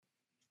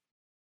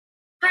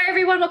Hi,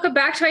 everyone. Welcome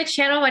back to my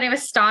channel. My name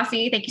is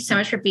Stassi. Thank you so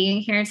much for being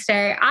here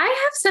today. I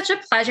have such a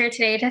pleasure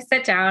today to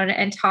sit down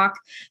and talk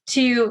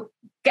to,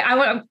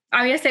 I'm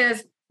going to say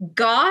this,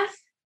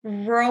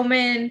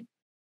 Goth.ramen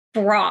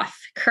broth,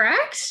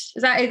 correct?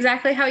 Is that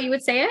exactly how you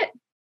would say it?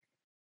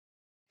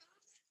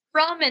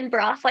 Ramen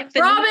broth, like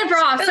the ramen noodles.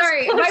 broth.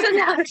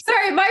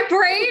 Sorry. My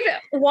brain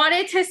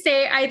wanted to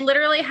say, I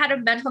literally had a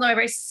mental note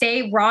where I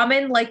say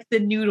ramen like the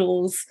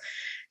noodles.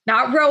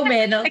 Not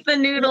Roman. Like the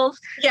noodles.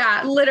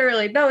 Yeah,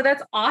 literally. No,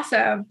 that's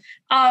awesome.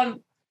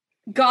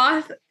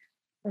 Goth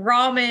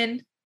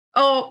ramen.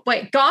 Oh,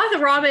 wait, Goth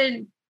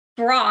ramen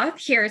broth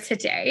here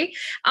today.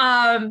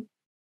 Why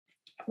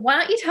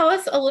don't you tell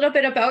us a little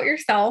bit about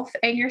yourself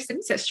and your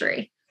Sims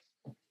history?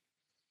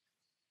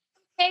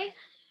 Okay.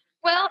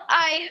 Well,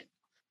 I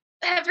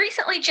have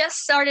recently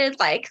just started,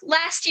 like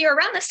last year,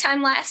 around this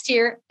time last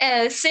year,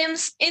 a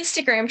Sims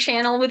Instagram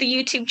channel with a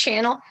YouTube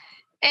channel.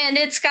 And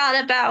it's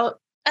got about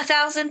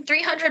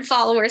 1,300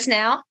 followers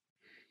now.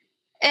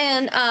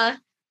 And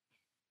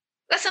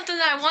that's something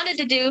that I wanted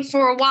to do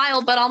for a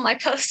while, but all my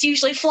posts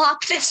usually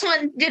flop. This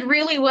one did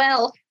really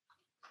well.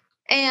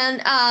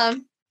 And I've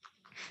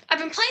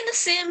been playing The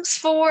Sims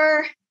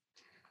for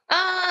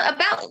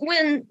about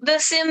when The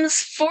Sims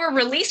 4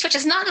 released, which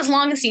is not as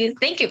long as you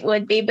think it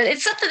would be, but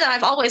it's something that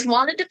I've always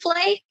wanted to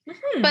play.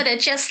 Mm-hmm. But it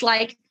just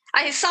like,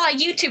 I saw a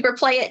YouTuber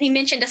play it and he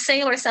mentioned a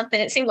sale or something.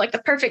 It seemed like the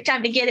perfect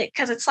time to get it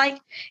because it's like,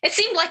 it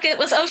seemed like it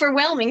was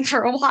overwhelming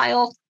for a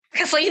while.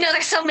 Because, like,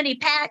 there's so many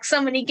packs,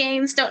 so many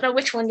games, don't know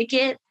which one to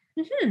get.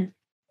 Mm-hmm.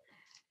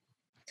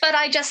 But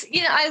I just,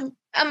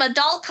 I'm a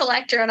doll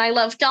collector and I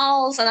love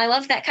dolls and I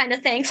love that kind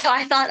of thing. So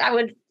I thought I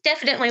would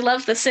definitely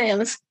love The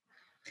Sims.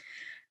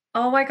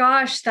 Oh my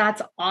gosh,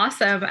 that's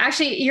awesome.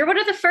 Actually, you're one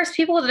of the first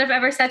people that I've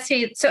ever said to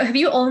you. So have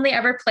you only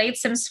ever played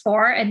Sims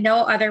 4 and no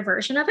other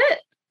version of it?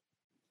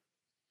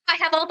 I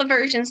have all the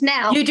versions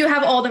now. You do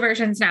have all the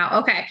versions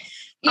now. Okay.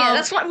 Yeah,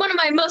 that's one of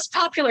my most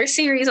popular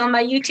series on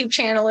my YouTube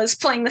channel is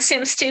playing The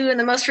Sims 2 in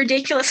the most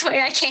ridiculous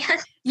way I can.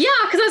 Yeah,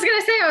 because I was going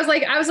to say,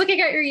 I was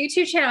looking at your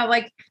YouTube channel,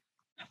 I'm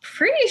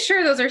pretty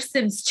sure those are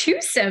Sims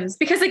 2 Sims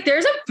because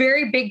there's a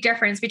very big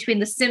difference between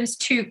the Sims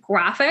 2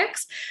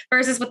 graphics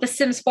versus what the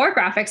Sims 4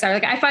 graphics are.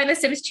 I find the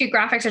Sims 2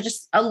 graphics are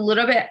just a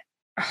little bit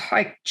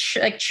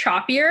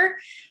choppier.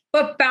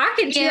 But back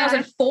in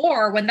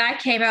 2004, when that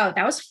came out,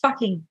 that was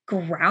fucking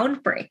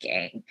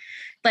groundbreaking.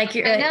 I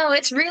know,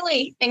 it's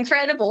really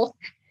incredible.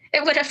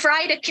 It would have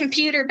fried a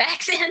computer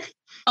back then.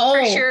 Oh,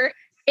 for sure.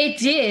 It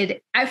did.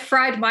 I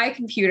fried my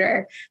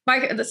computer.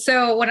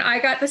 So when I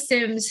got The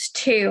Sims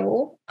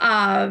 2,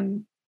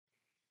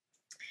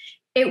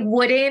 it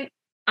wouldn't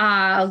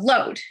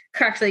load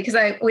correctly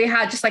because we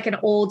had just an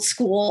old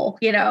school,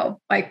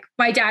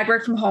 my dad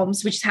worked from home,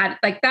 so we just had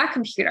that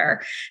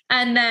computer.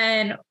 And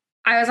then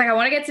I was like, I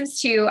want to get Sims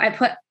 2. I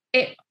put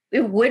it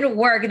wouldn't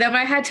work. Then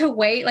I had to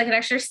wait an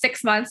extra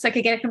 6 months so I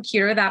could get a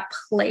computer that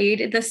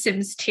played The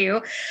Sims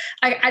 2.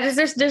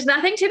 There's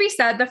nothing to be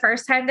said the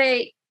first time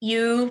that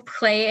you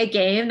play a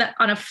game that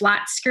on a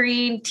flat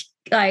screen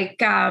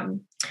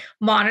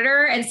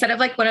monitor instead of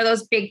one of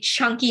those big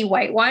chunky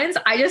white ones.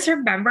 I just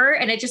remember,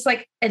 and it just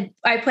and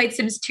I played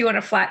Sims 2 on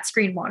a flat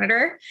screen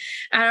monitor,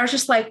 and I was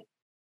just like,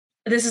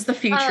 this is the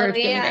future of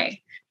gaming,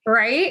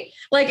 right?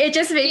 It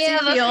just makes me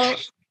feel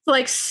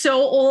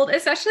so old,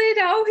 especially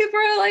now. People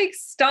are like,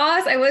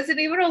 Stas, I wasn't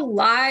even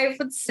alive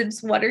when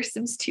Sims 1 or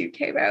Sims 2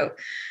 came out.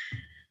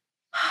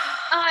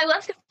 I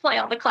love to play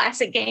all the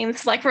classic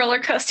games like Roller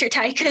Coaster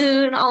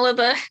Tycoon, all of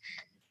the.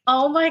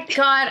 Oh my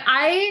God.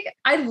 I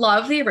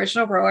love the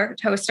original Roller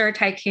Coaster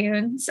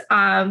Tycoons.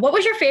 What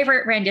was your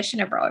favorite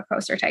rendition of Roller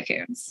Coaster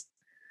Tycoons?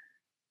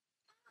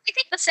 I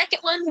think the second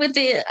one with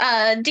the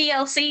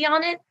DLC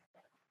on it.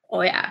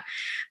 Oh yeah.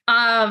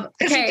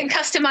 Because you can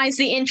customize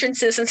the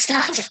entrances and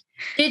stuff.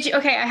 Did you?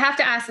 Okay, I have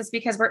to ask this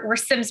because we're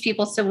Sims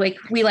people, so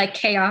we like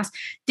chaos.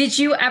 Did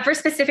you ever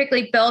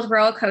specifically build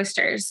roller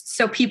coasters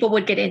so people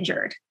would get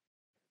injured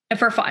and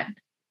for fun,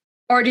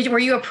 or were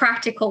you a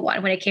practical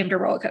one when it came to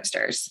roller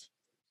coasters?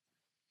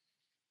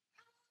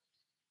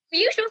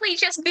 Usually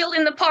just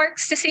building the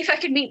parks to see if I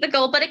could meet the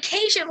goal, but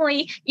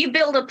occasionally you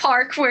build a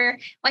park where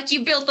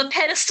you build the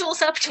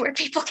pedestals up to where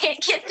people can't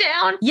get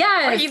down.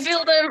 Yes. Or you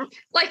build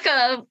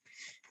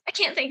I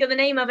can't think of the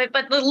name of it,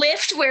 but the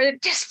lift where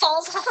it just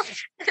falls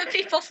off and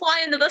people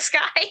fly into the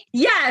sky.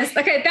 Yes.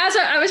 Okay. That's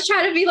what I was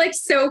trying to be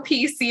so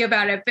PC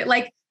about it, but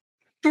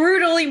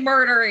brutally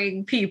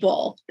murdering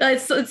people.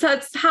 That's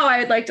how I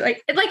would like to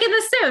in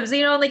The Sims,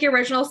 your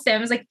original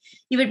Sims,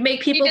 you would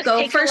make people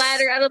go take the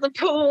ladder out of the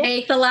pool.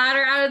 Take the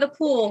ladder out of the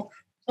pool.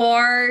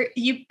 Or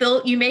you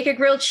make a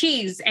grilled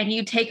cheese and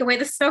you take away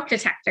the smoke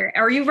detector,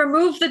 or you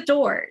remove the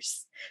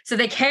doors so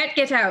they can't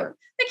get out.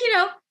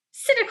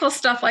 Cynical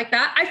stuff like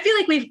that. I feel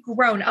we've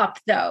grown up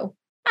though.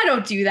 I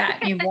don't do that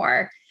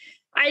anymore.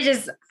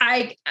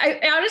 I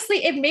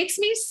honestly, it makes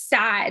me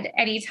sad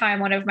anytime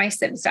one of my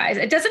Sims dies.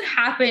 It doesn't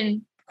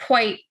happen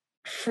quite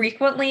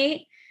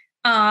frequently.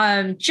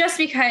 Just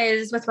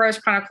because with Rose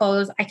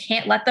Chronicles, I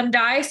can't let them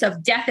die. So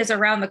if death is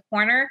around the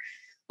corner,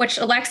 which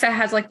Alexa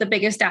has like the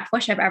biggest death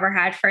wish I've ever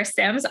had for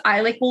Sims.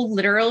 I like will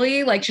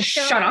literally like just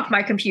shut off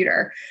my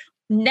computer.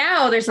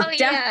 Now there's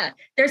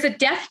a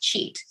death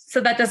cheat,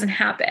 so that doesn't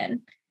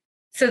happen.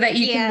 So that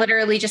you can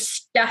literally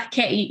just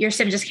your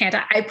sim just can't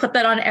die. I put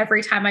that on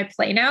every time I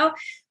play now,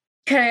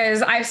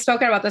 because I've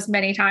spoken about this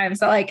many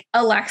times that like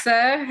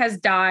Alexa has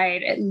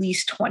died at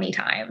least 20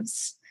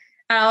 times.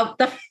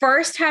 The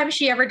first time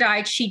she ever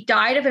died, she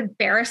died of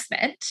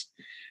embarrassment.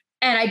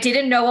 And I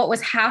didn't know what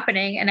was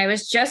happening. And I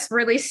was just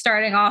really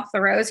starting off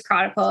the Rose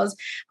Chronicles.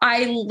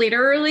 I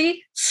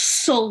literally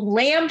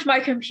slammed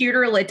my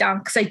computer lid down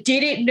because I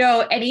didn't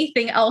know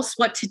anything else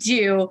what to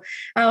do.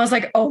 I was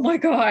like, oh my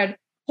God,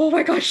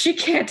 she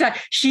can't die.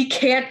 She's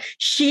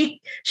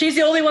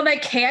the only one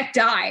that can't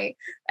die.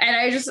 And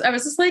I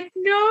was just like,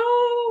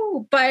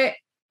 no, but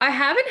I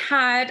haven't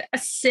had a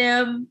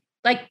sim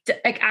like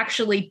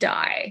actually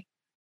die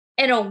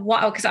in a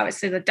while, because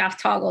obviously the death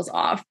toggle's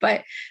off.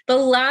 But the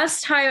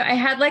last time I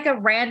had like a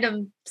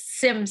random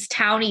Sims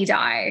townie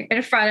die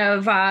in front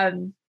of, I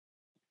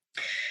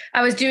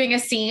was doing a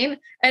scene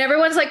and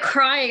everyone's like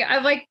crying.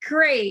 I'm like,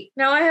 great.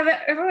 Now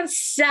everyone's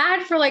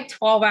sad for like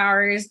 12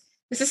 hours.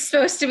 This is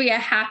supposed to be a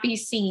happy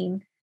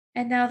scene.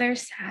 And now they're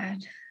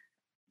sad.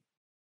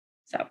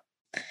 So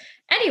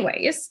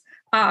anyways,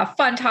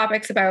 fun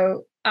topics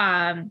about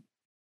that.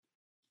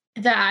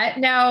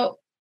 Now,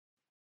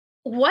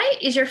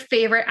 what is your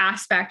favorite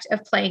aspect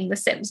of playing The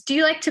Sims? Do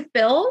you like to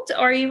build,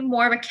 or are you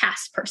more of a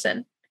cast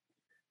person?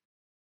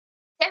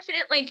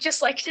 Definitely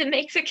just like to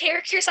make the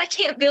characters. I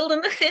can't build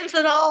in The Sims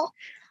at all.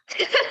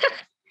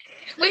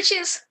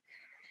 It's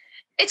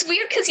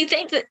weird because you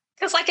think that,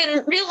 because like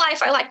in real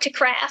life, I like to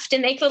craft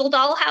and make little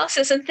doll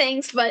houses and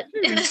things, but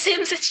in The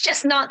Sims, it's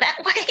just not that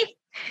way.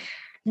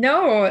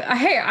 No,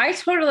 hey, I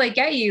totally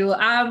get you.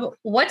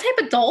 What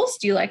type of dolls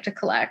do you like to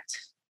collect?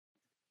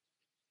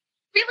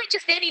 Really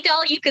just any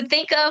doll you could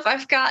think of.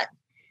 I've got,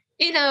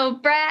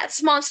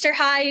 Bratz, Monster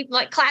High,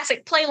 like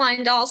classic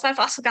Playline dolls. I've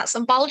also got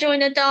some ball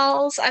jointed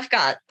dolls. I've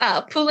got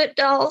Poulet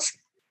dolls.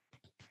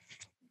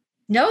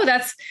 No,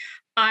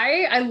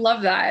 I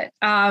love that.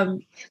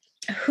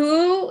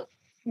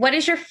 What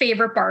is your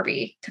favorite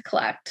Barbie to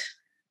collect?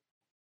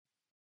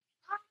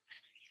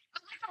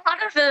 A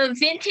lot of the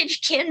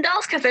vintage Ken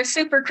dolls because they're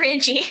super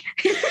cringy.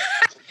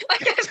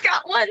 Like I've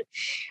got one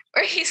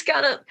where he's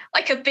got a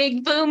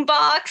big boom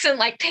box and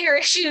like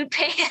parachute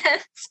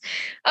pants.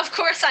 Of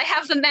course, I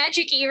have the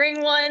magic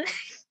earring one.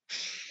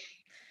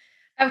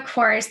 Of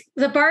course.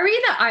 The Barbie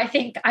that I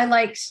think I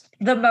liked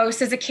the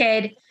most as a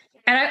kid,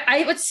 and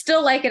I would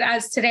still like it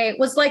as today,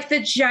 was like the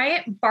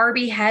giant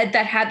Barbie head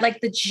that had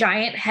like the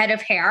giant head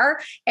of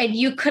hair, and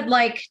you could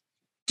like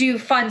do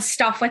fun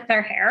stuff with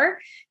their hair.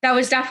 That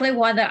was definitely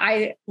one that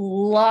I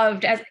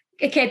loved as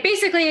a kid.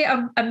 Basically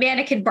a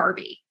mannequin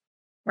Barbie.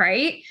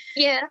 Right?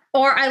 Yeah.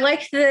 Or I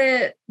liked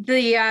the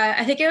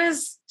I think it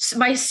was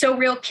My So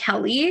Real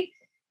Kelly.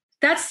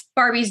 That's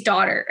Barbie's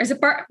daughter. Is it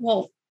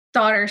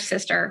daughter,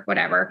 sister,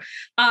 whatever.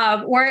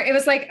 Where it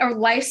was like a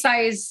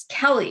life-size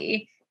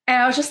Kelly.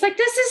 And I was just like,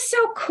 this is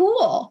so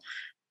cool.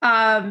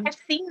 I've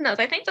seen those.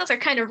 I think those are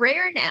kind of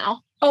rare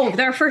now. Oh,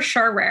 they're for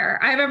sure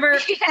rare. I remember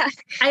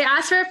I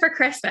asked for it for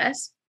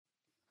Christmas.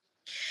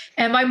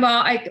 And my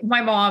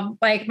mom,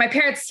 like my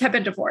parents have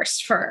been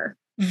divorced for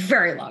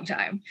very long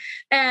time.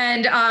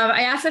 And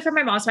I asked it for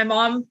my mom. So my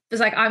mom was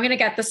like, I'm going to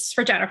get this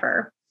for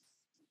Jennifer.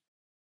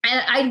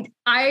 And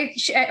I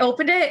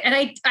opened it,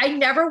 and I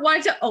never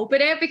wanted to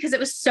open it because it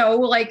was so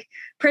like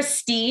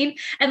pristine.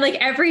 And like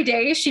every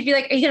day she'd be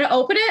like, are you going to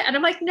open it? And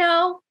I'm like,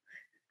 no,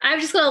 I'm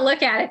just going to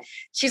look at it.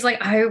 She's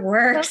like, I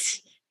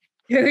worked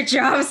 2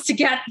 jobs to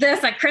get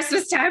this at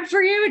Christmas time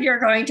for you, and you're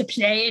going to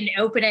play and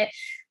open it.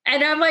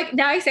 And I'm like,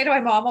 now I say to my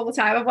mom all the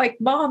time, I'm like,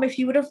 Mom, if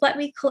you would have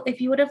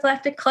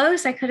left it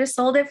closed, I could have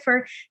sold it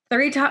for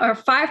 3 times or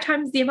 5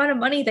 times the amount of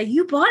money that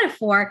you bought it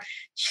for.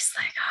 She's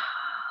like,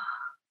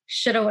 oh,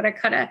 shoulda, woulda,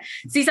 coulda.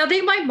 See,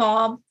 something my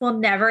mom will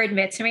never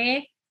admit to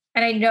me.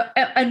 And I know,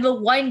 and the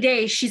one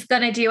day she's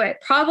going to do it,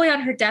 probably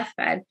on her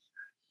deathbed.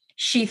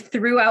 She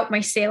threw out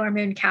my Sailor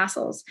Moon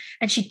castles,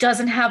 and she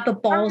doesn't have the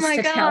balls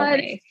to tell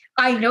me.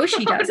 I know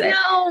she does it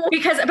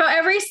because about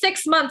every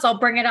 6 months I'll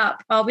bring it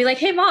up. I'll be like,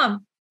 hey,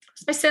 Mom,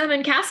 my Sailor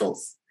Moon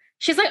castles.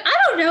 She's like, I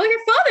don't know. Your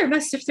father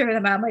must have threw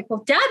them out. I'm like,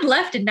 well, Dad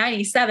left in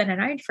 97,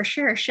 and I for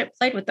sure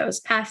played with those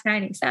past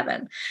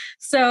 97.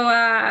 So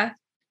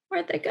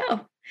where'd they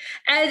go?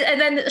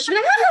 And then she'll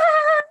be like,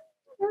 ah!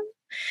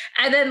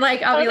 And then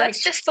like I'll be like,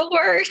 that's just the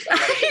worst.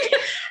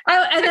 And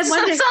then I'm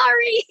so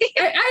sorry.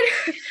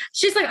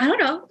 She's like, I don't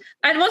know.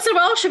 And once in a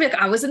while she'll be like,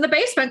 I was in the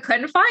basement,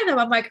 couldn't find them.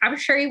 I'm like, I'm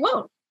sure you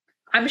won't.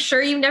 I'm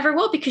sure you never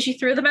will because you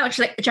threw them out.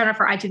 She's like,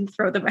 Jennifer, I didn't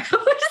throw them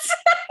out.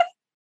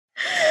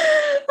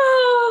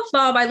 Oh,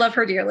 Mom, I love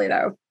her dearly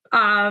though.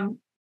 But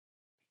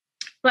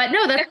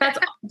no,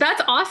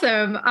 that's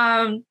awesome.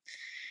 I'm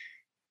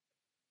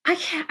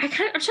just trying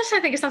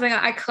to think of something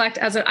I collect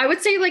I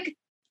would say like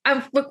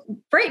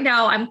right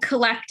now I'm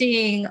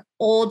collecting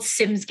old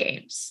Sims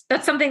games.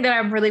 That's something that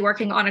I'm really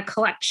working on a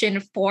collection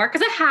for,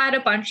 because I had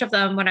a bunch of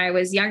them when I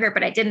was younger,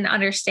 but I didn't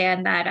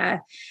understand that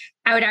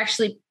I would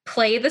actually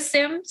play The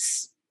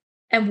Sims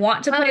and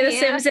want to play The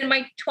Sims in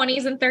my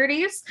 20s and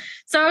 30s.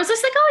 So I was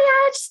just like,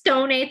 oh yeah, just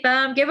donate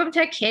them, give them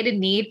to a kid in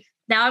need.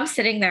 Now I'm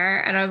sitting there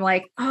and I'm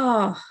like,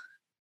 oh,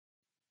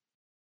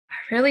 I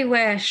really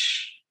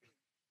wish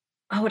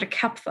I would have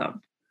kept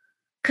them,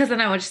 because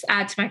then I would just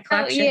add to my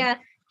collection. Oh, yeah.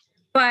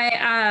 But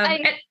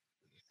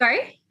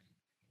sorry?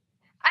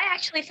 I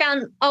actually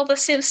found all the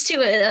Sims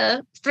 2 at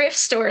a thrift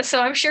store, so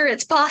I'm sure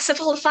it's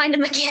possible to find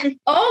them again.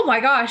 Oh my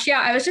gosh.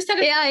 Yeah. I was just at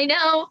I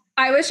know.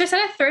 I was just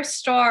at a thrift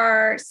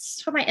store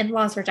when my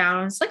in-laws were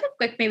down. It's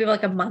like maybe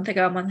like a month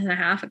and a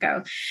half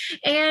ago.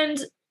 And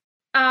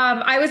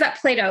I was at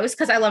Plato's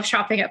because I love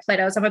shopping at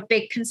Plato's. I'm a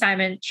big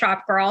consignment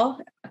shop girl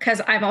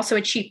because I'm also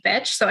a cheap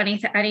bitch. So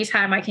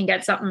anytime I can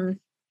get something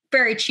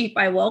very cheap,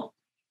 I will.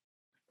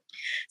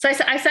 So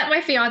I sent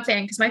my fiance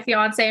in because my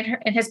fiance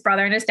and his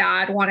brother and his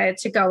dad wanted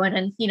to go in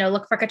and,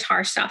 look for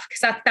guitar stuff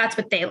because that's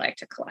what they like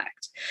to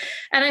collect.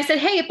 And I said,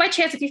 hey, by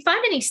chance, if you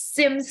find any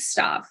Sims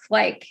stuff,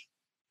 like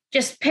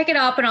just pick it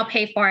up and I'll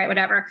pay for it,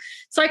 whatever.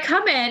 So I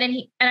come in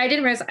and I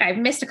didn't realize I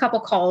missed a couple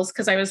calls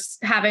because I was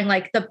having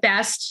like the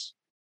best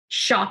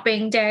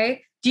shopping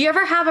day. Do you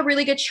ever have a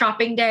really good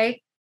shopping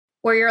day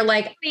where you're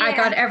like, yeah, I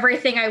got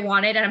everything I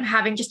wanted and I'm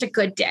having just a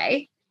good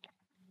day?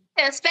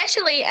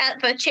 Especially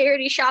at the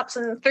charity shops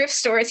and thrift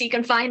stores, you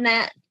can find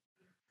that.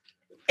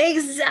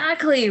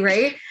 Exactly,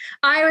 right?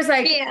 I was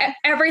like,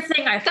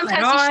 everything I put on.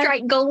 Sometimes you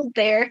strike gold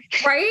there.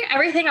 Right?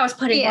 Everything I was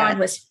putting on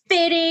was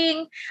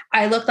fitting.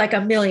 I looked like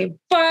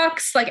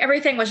 $1,000,000. Like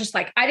everything was just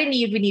like, I didn't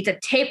even need to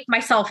tape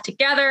myself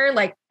together.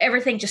 Like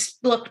everything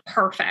just looked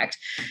perfect.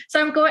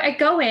 So I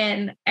go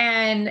in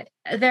and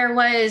there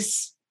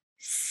was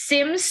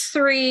Sims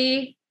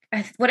 3,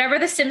 whatever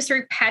the Sims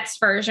 3 Pets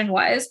version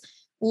was,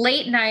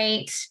 Late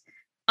Night,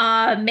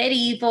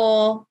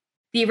 Medieval,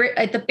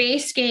 the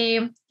base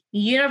game,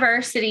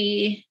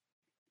 University,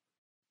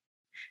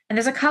 and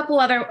there's a couple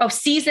other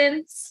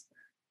Seasons,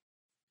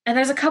 and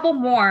there's a couple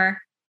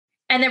more,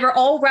 and they were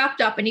all wrapped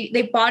up, and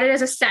they bought it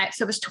as a set,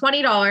 so it was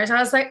 $20. I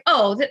was like,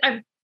 oh,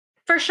 I'm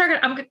for sure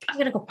I'm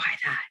gonna go buy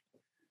that.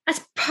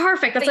 That's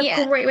perfect. That's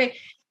a great way.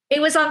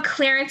 It was on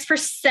clearance for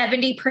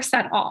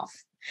 70% off.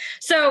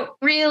 So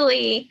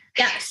really,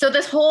 yeah. So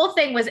this whole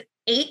thing was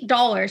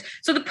 $8.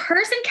 So the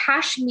person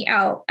cashed me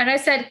out and I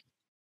said,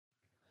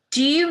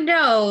 do you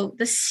know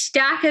the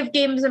stack of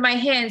games in my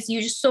hands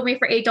you just sold me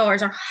for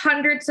 $8 are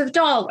hundreds of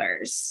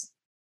dollars?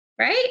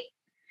 Right?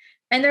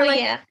 And they're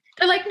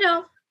they're like,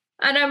 no.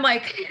 And I'm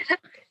like,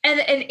 and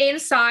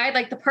inside,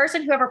 like the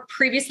person who ever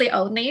previously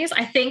owned these,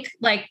 I think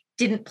like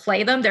didn't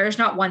play them. There's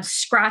not one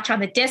scratch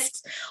on the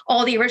discs.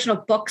 All the original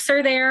books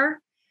are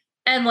there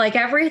and like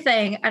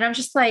everything. And I'm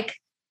just like,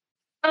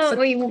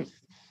 right?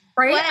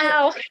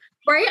 Wow.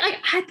 Right? Like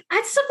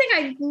that's something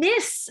I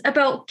miss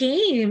about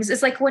games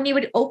is like when you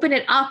would open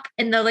it up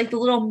and the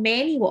little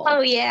manual. Oh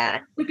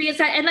yeah. Would be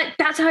inside. And like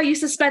that's how I used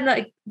to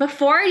spend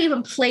before I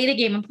even played a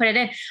game and put it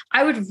in,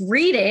 I would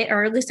read it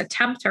or at least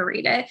attempt to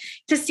read it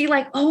to see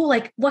like, oh,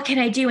 like what can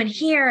I do in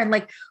here? And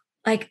like,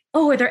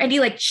 oh, are there any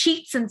like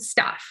cheats and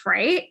stuff?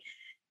 Right.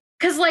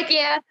 Cause like,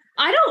 I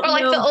don't know. Or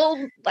like the old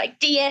like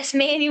DS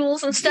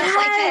manuals and stuff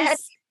like that.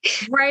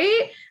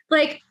 Right.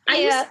 Like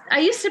I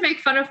used to make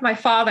fun of my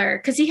father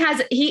because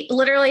he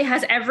literally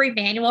has every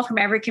manual from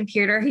every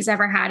computer he's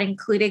ever had,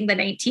 including the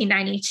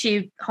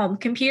 1992 home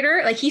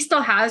computer. Like he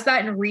still has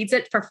that and reads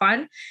it for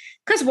fun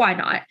because why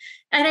not?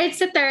 And I'd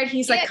sit there and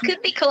he's like, it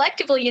could be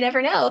collectible. You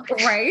never know.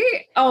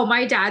 Right. Oh,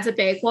 my dad's it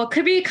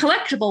could be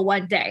collectible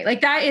one day.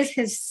 Like that is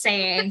his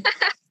saying.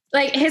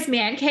 Like his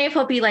man cave,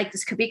 he'll be like,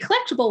 this could be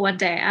collectible one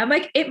day. I'm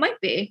like, it might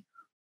be,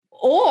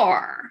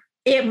 or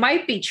it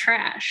might be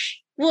trash.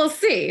 We'll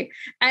see.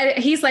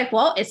 And he's like,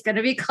 well, it's going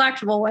to be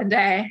collectible one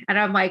day. And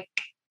I'm like,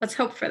 let's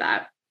hope for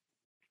that.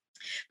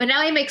 But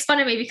now he makes fun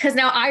of me because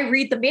now I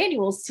read the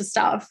manuals to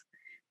stuff,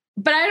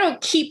 but I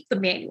don't keep the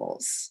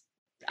manuals.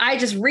 I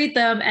just read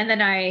them. And then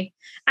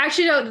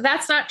no,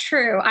 that's not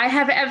true. I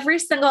have every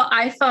single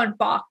iPhone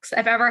box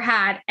I've ever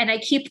had, and I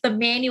keep the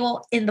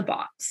manual in the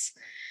box.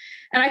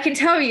 And I can't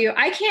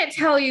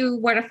tell you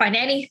where to find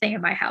anything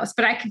in my house,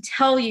 but I can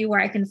tell you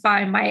where I can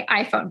find my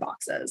iPhone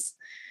boxes.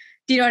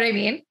 Do you know what I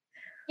mean?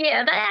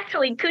 Yeah, that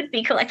actually could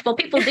be collectible.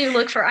 People do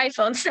look for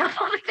iPhone stuff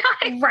all the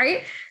time.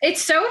 Right?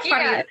 It's so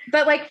funny.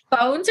 But like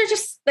phones are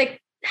just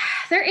like,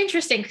 they're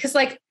interesting because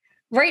like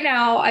right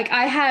now, like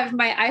I have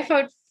my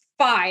iPhone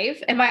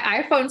 5 and my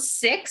iPhone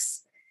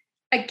 6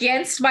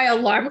 against my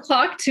alarm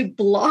clock to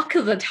block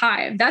the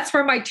time. That's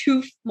where my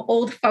 2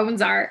 old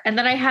phones are. And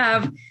then I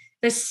have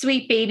this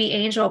sweet baby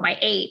angel, my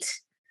 8.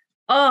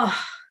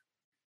 Oh,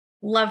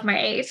 love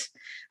my 8.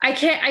 I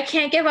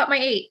can't give up my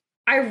 8.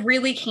 I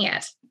really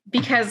can't.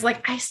 Because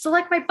like I still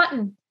like my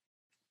button.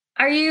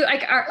 Are you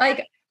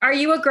are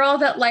you a girl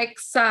that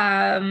likes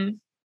like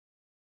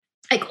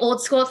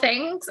old school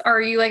things, or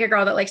are you like a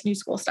girl that likes new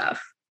school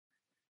stuff?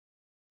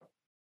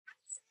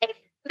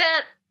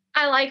 That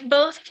I like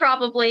both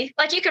probably.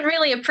 Like you can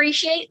really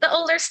appreciate the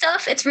older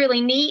stuff. It's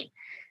really neat.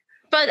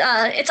 But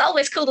it's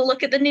always cool to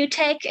look at the new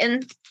tech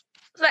and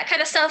that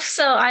kind of stuff.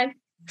 So I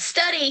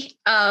study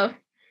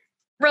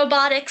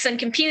robotics and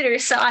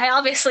computers, so I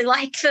obviously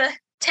like the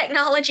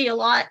technology a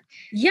lot.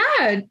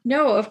 Yeah,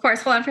 no, of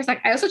course. Hold on for a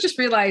sec. I also just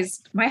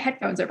realized my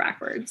headphones are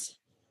backwards.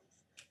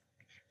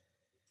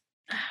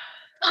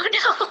 Oh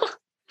no.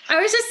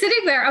 I was just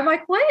sitting there. I'm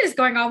like, what is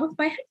going on with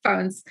my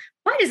headphones?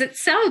 Why does it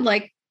sound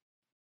like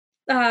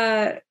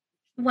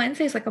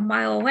Wednesday's like a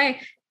mile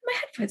away? My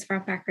headphones are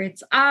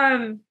backwards.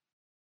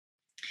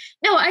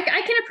 No, I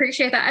can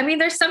appreciate that. I mean,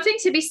 there's something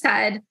to be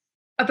said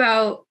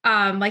about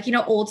like, you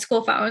know, old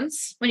school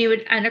phones when you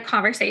would end a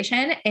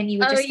conversation and you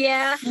would just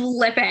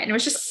flip it. And it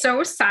was just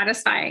so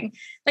satisfying.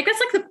 Like that's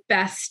like the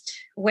best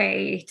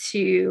way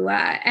to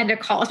end a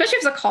call, especially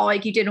if it's a call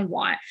like you didn't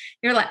want.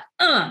 You're like,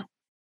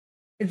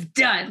 it's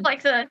done.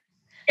 Like the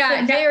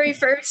very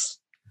first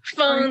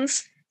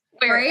phones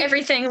where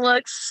everything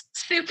looks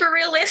super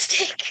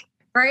realistic.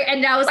 Right.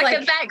 And now it's like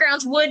the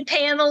background's wood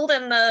paneled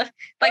and the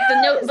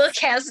notebook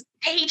has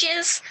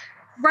pages.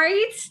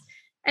 Right.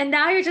 And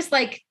now you're just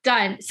like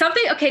done.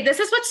 Something. Okay. This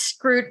is what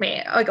screwed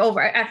me like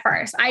over at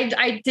first.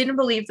 I didn't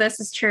believe this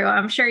is true.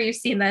 I'm sure you've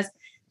seen this.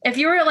 If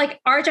you were like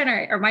our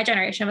generation or my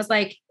generation was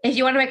like, if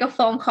you want to make a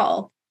phone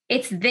call,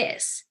 it's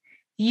this.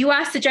 You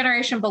ask the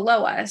generation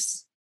below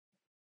us,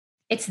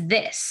 it's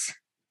this.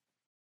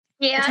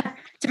 Yeah.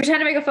 To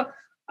pretend to make a phone.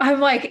 I'm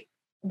like,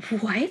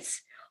 what?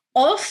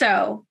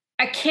 Also,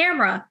 a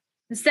camera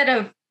instead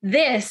of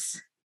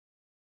this,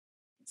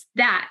 it's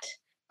that.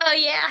 Oh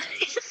yeah.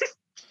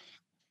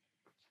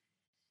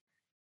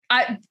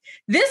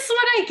 This one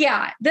I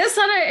got. This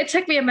one it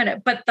took me a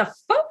minute, but the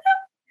photo,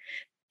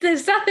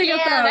 there's nothing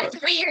about.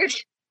 That's weird.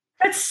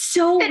 That's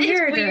so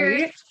weird,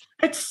 right?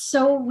 It's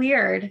so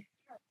weird.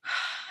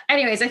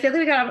 Anyways, I feel like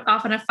we got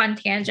off on a fun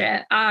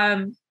tangent.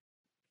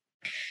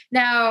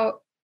 Now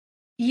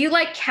you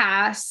like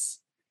Cass.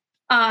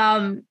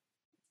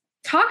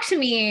 Talk to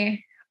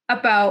me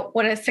about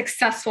what a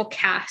successful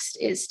cast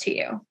is to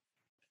you.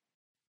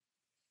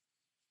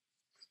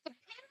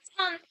 Depends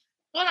on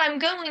what I'm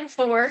going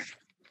for,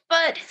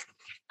 but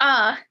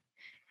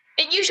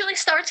it usually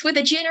starts with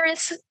a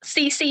generous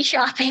CC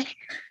shopping.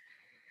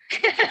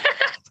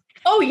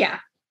 Oh yeah.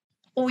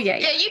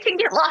 Yeah, you can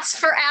get lost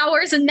for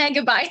hours and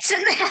megabytes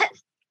in that.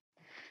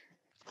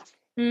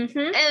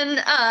 Mm-hmm.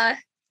 And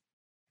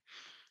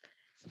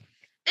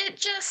it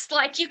just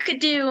like you could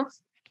do.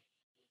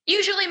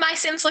 Usually my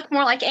Sims look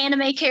more like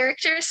anime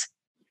characters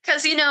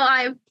because, you know,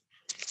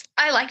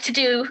 I like to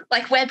do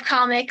like web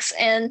comics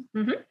and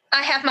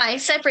I have my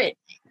separate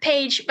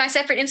page, my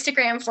separate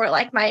Instagram for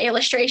like my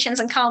illustrations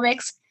and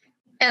comics.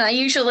 And I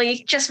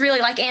usually just really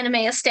like anime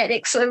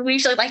aesthetics. So we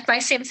usually like my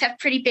Sims have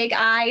pretty big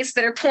eyes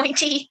that are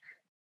pointy.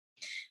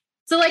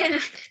 So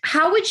like,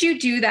 how would you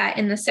do that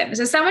in The Sims?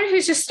 As someone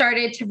who's just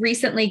started to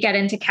recently get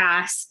into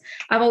Cass,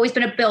 I've always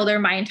been a builder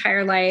my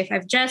entire life.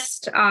 I've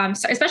just,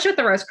 especially with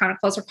the Rose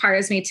Chronicles,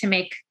 requires me to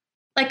make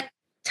like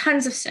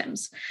tons of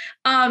Sims.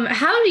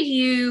 How do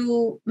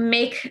you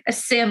make a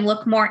Sim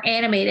look more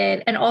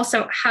animated? And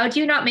also, how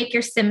do you not make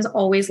your Sims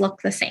always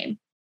look the same?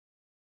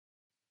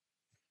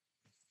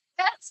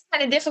 That's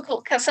kind of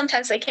difficult because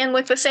sometimes they can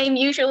look the same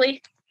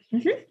usually.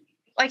 Mm-hmm.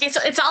 Like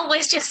it's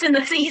always just in the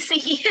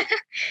CC.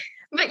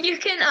 But you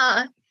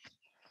can,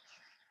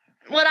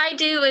 what I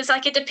do is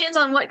like, it depends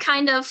on what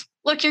kind of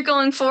look you're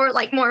going for,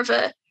 like more of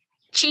a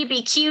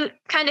chibi cute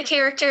kind of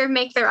character,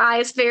 make their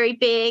eyes very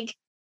big,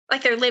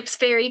 like their lips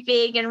very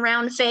big and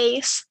round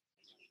face.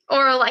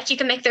 Or like you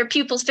can make their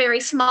pupils very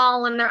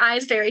small and their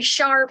eyes very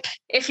sharp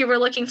if you were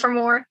looking for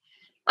more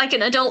like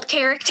an adult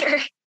character.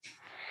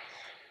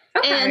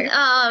 Okay.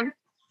 And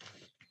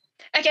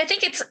like I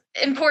think it's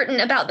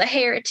important about the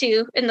hair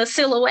too, and the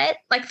silhouette,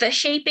 like the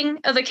shaping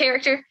of the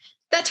character.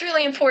 That's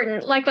really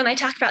important. Like when I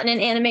talk about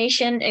in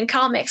animation and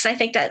comics, I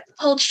think that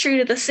holds true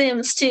to The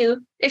Sims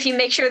too. If you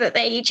make sure that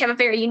they each have a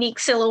very unique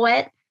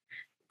silhouette.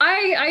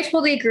 I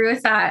totally agree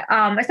with that.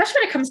 Especially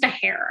when it comes to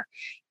hair.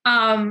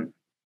 When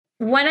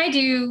I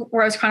do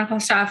Rose Chronicle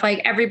stuff,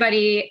 like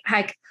everybody,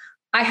 like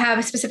I have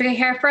a specific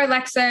hair for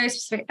Alexa,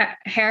 specific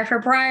hair for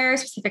Briar,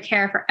 specific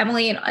hair for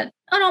Emily, and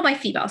on all my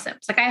female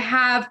Sims. Like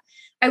I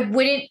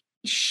wouldn't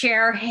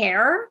share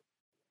hair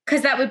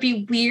because that would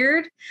be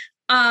weird.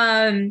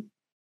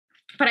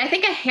 But I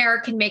think a hair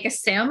can make a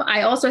Sim.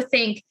 I also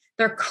think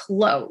their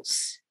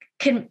clothes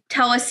can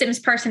tell a Sim's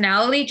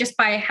personality just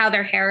by how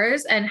their hair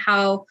is and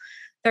how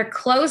their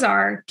clothes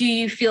are. Do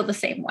you feel the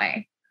same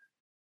way?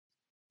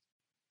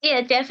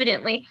 Yeah,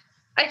 definitely.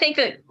 I think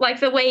that like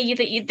the way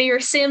that your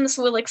Sims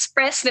will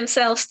express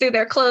themselves through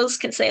their clothes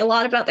can say a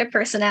lot about their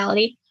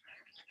personality.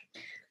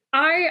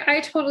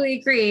 I totally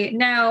agree.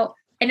 Now,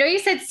 I know you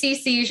said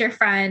CC is your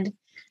friend.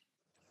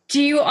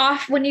 Do you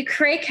when you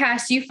create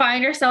Cass, do you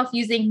find yourself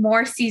using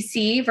more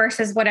CC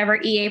versus whatever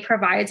EA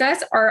provides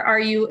us? Or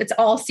it's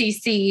all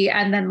CC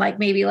and then like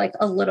maybe like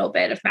a little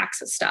bit of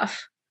Max's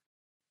stuff?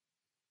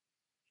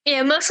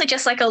 Yeah, mostly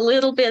just like a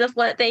little bit of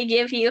what they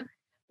give you.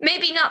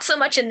 Maybe not so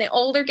much in the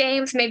older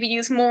games, maybe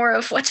use more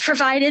of what's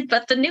provided,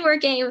 but the newer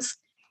games,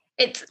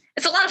 it's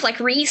a lot of like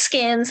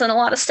reskins and a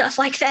lot of stuff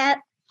like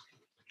that.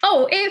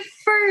 Oh, it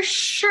for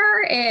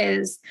sure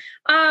is.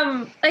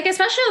 Like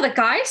especially all the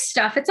guy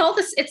stuff. It's all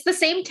this. It's the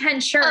same 10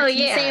 shirts, Oh and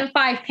the yeah. same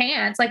 5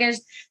 pants. Like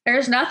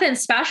there's nothing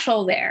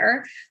special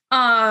there.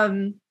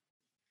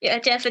 Yeah,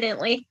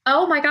 definitely.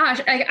 Oh my gosh,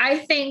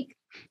 I think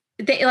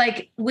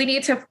we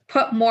need to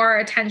put more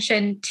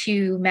attention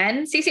to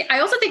men. CC. I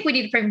also think we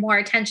need to bring more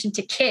attention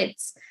to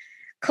kids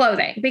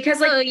clothing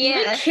because Oh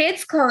even yeah.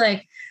 kids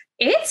clothing,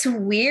 it's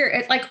weird.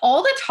 It's like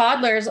all the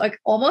toddlers like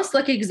almost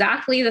look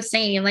exactly the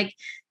same.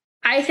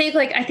 I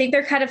think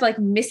they're kind of like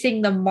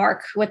missing the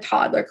mark with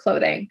toddler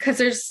clothing because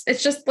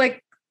it's just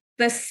like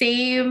the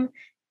same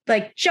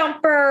like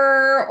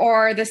jumper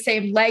or the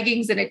same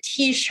leggings and a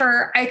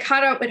t-shirt. I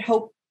kind of would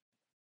hope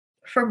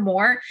for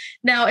more.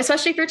 Now,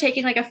 especially if you're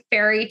taking like a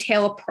fairy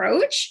tale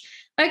approach,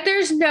 like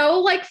there's no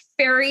like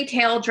fairy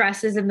tale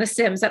dresses in The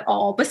Sims at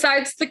all,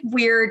 besides the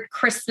weird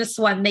Christmas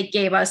one they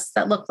gave us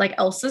that looked like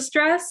Elsa's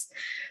dress.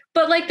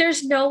 But like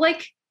there's no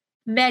like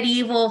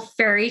medieval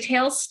fairy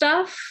tale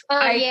stuff.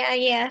 Oh yeah,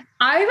 yeah.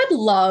 I would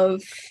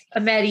love a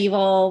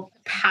medieval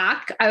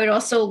pack. I would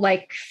also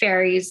like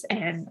fairies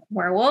and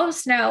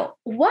werewolves. Now,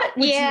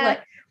 Yeah.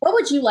 what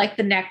would you like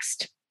the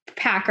next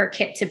pack or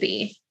kit to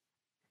be?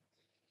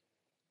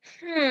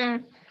 Hmm.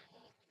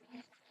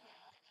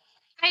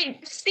 I've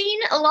seen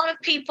a lot of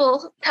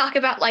people talk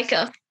about like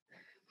a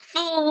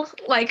full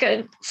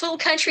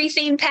country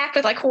themed pack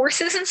with like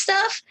horses and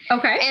stuff.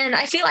 Okay. And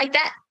I feel like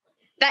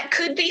that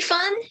could be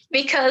fun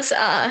because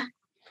when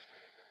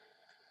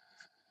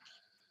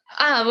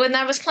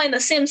I was playing The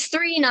Sims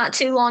 3 not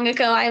too long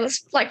ago, I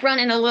was like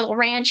running a little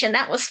ranch and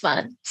that was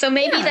fun. So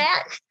maybe Yeah.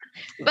 that,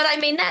 but I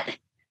mean, that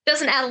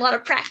doesn't add a lot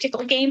of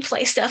practical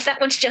gameplay stuff.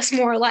 That one's just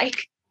more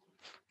like,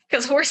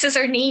 because horses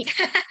are neat.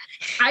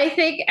 I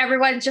think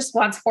everyone just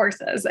wants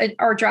horses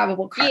or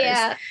drivable cars.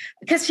 Yeah.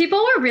 Because people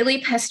were really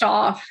pissed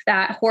off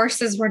that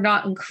horses were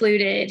not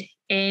included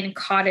in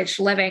cottage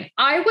living.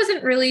 I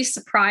wasn't really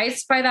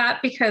surprised by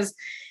that because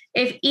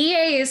if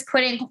EA is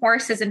putting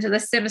horses into The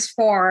Sims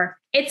 4,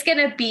 it's going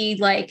to be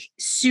like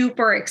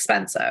super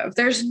expensive.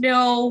 There's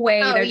no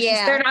way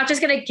they're not just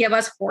going to give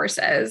us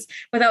horses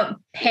without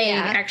paying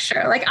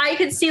extra. Like I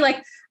could see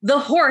like the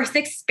horse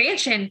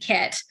expansion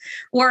kit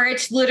where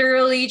it's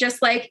literally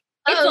just like,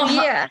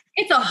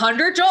 it's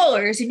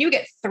 $100 and you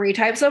get 3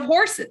 types of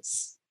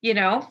horses, you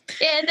know?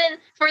 And then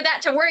for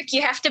that to work,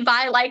 you have to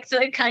buy like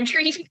the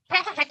country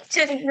pack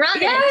to run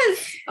it.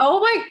 Yes. Oh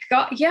my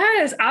God.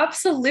 Yes,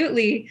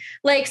 absolutely.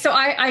 Like, so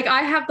I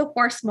have the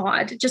horse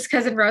mod just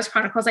because in Rose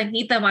Chronicles, I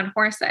need them on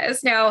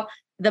horses. Now,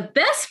 the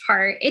best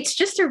part, it's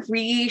just a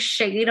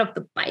reshade of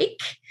the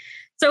bike.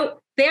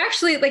 So they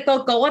actually like,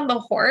 they'll go on the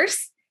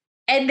horse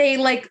and they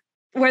like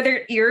where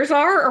their ears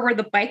are or where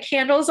the bike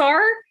handles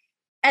are.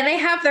 And they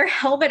have their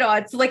helmet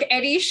on. So like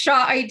any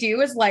shot I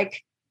do is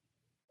like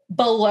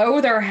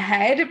below their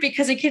head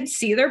because you can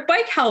see their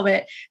bike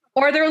helmet.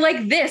 Or they're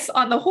like this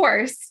on the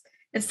horse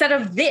instead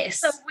of this.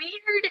 So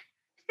weird.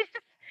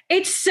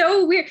 It's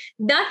so weird.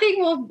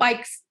 Nothing will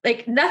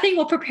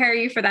prepare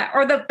you for that.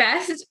 Or the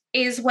best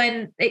is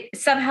when it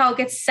somehow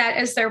gets set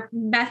as their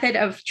method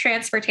of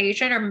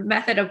transportation or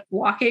method of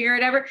walking or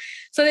whatever.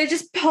 So they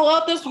just pull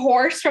out this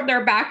horse from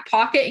their back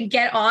pocket and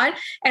get on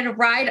and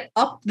ride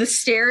up the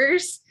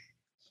stairs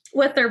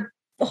with their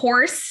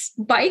horse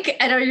bike.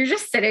 And you're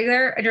just sitting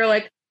there and you're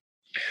like,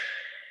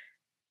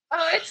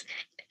 oh,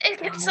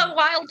 it's so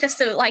wild just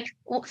to like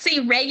see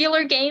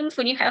regular games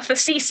when you have the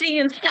CC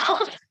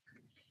installed.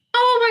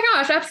 Oh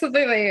my gosh,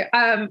 absolutely.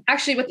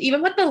 Actually,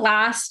 with the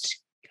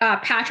last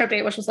patch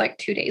update, which was like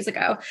 2 days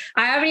ago,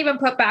 I haven't even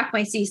put back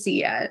my CC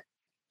yet,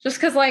 just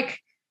because like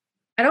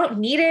I don't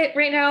need it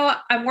right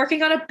now. I'm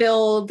working on a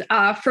build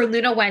for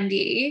Luna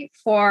Wendy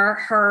for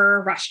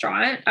her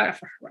restaurant,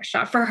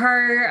 for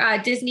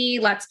her Disney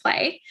Let's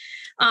Play.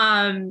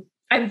 I'm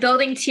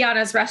building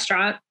Tiana's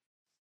restaurant,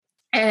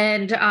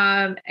 and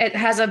it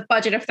has a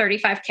budget of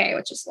 $35K,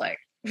 which is like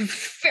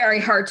very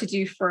hard to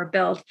do for a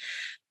build.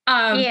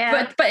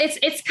 But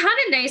it's kind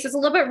of nice. It's a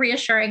little bit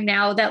reassuring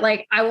now that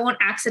like I won't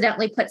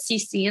accidentally put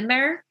CC in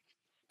there.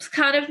 It's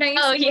kind of nice.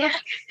 Oh yeah.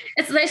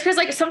 It's nice because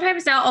like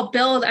sometimes now I'll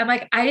build, I'm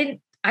like, I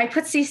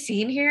put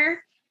CC in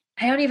here.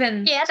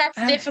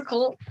 That's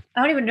difficult.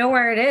 I don't even know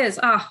where it is.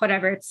 Oh,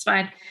 whatever. It's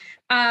fine.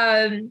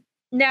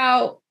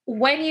 Now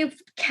when you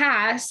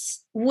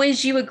cast,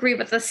 would you agree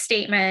with the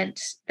statement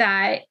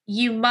that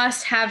you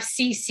must have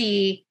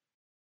CC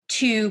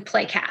to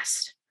play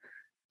cast?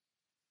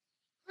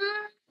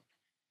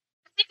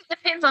 I think it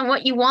depends on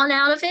what you want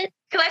out of it.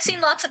 Because I've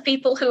seen lots of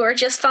people who are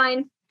just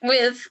fine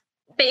with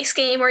base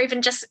game or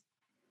even just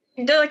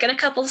they're like in a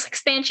couple of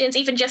expansions,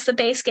 even just the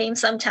base game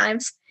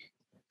sometimes.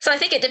 So I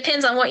think it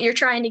depends on what you're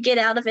trying to get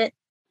out of it.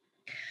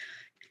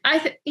 I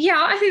think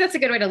that's a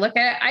good way to look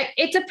at it.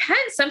 It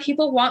depends. Some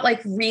people want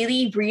like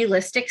really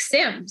realistic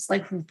Sims,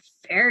 like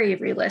very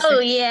realistic. Oh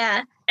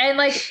yeah. And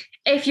like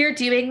if you're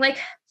doing like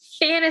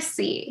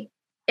fantasy,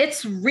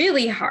 it's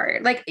really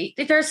hard. Like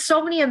there's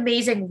so many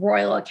amazing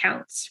royal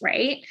accounts,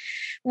 right?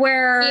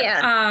 Where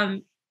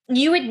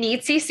you would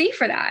need CC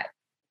for that.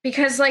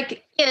 because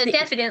like, Yeah,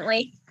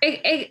 definitely.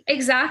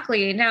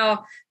 Exactly.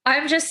 Now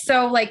I'm just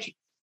so like,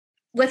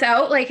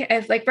 without like,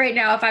 if like right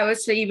now, if I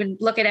was to even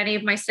look at any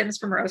of my Sims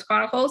from Rose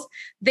Chronicles,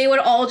 they would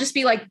all just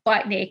be like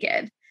butt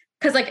naked.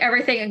 Cause like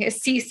everything is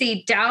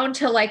CC down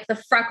to like the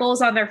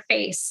freckles on their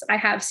face. I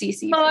have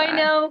CC. Oh, I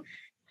know.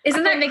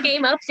 Isn't when that the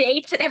game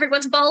updates and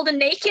everyone's bald and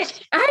naked?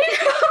 I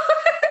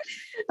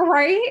know.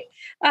 Right?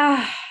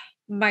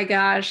 My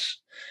gosh.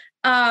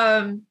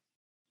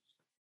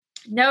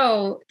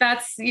 No,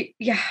 that's,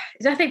 yeah,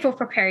 nothing will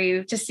prepare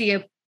you to see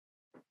a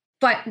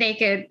butt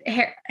naked,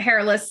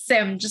 hairless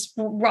Sim just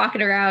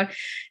rocking around.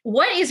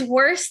 What is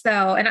worse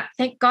though, and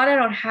thank God I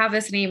don't have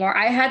this anymore.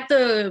 I had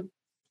the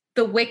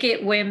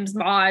Wicked Whims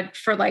mod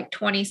for like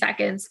 20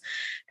 seconds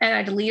and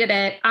I deleted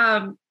it.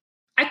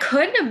 I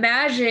couldn't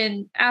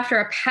imagine after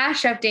a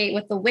patch update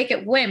with the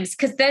Wicked Whims,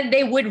 because then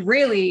they would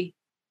really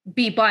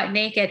be butt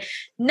naked.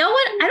 I don't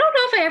know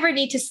if I ever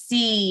need to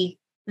see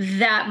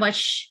that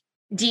much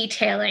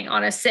detailing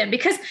on a Sim,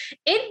 because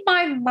in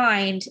my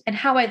mind and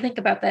how I think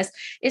about this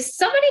is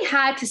somebody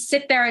had to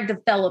sit there and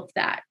develop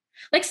that.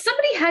 Like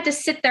somebody had to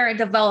sit there and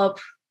develop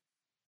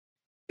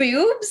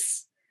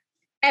boobs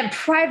and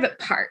private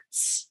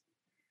parts.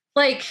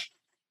 Like,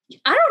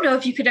 I don't know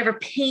if you could ever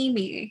pay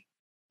me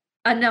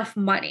enough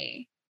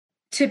money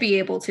to be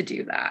able to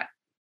do that.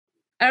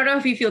 I don't know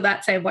if you feel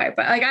that same way,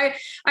 but like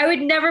I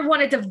would never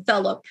want to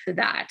develop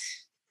that.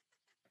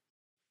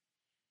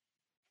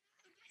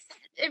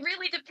 It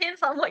really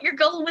depends on what your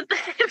goal with the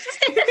Sims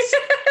is.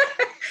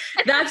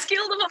 That's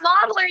skilled of a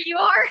modeler you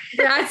are.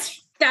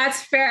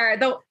 That's fair.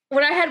 Though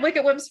when I had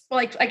Wicked Whims,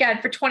 like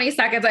again for 20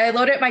 seconds, I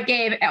loaded my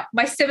game.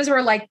 My Sims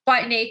were like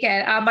butt naked.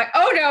 I'm like,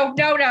 oh no,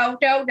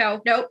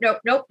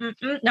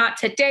 not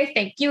today.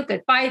 Thank you.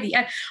 Goodbye. The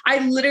end.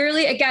 I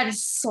literally again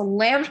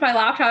slammed my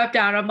laptop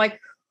down. I'm like,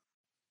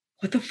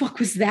 what the fuck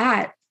was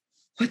that?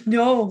 What?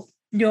 No.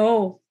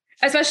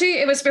 Especially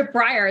it was for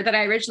Briar that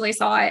I originally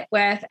saw it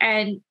with,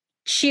 and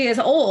she is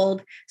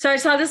old. So I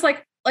saw this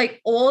like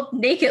old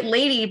naked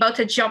lady about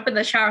to jump in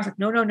the shower. I was like,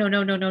 no.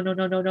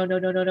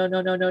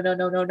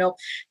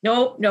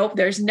 Nope.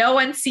 There's no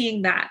one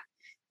seeing that.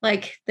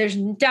 Like, there's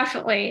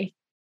definitely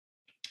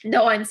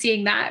no one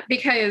seeing that,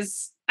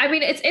 because I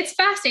mean, it's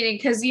fascinating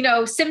because,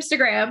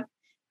 Simstagram,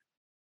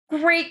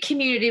 great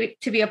community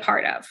to be a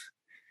part of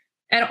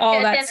and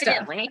all that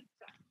definitely stuff.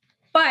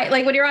 But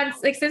like when you're on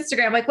like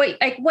Instagram,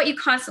 what you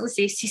constantly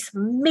see, you see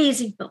some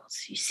amazing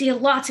builds. You see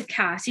lots of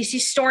casts. You see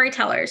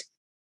storytellers.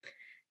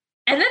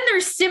 And then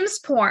there's Sims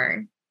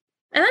porn.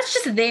 And that's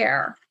just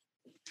there.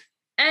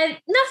 And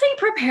nothing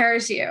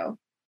prepares you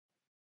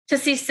to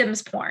see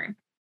Sims porn.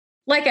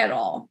 Like at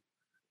all.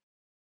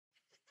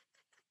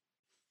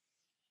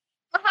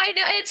 I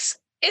know it's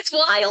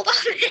wild on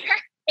there.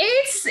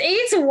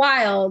 It's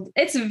wild.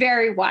 It's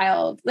very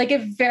wild. Like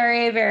it's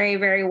very, very,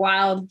 very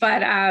wild.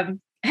 But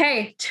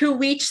hey,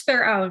 to each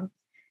their own.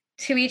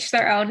 To each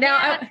their own. Now,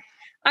 yeah.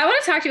 I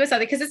want to talk to you about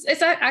something because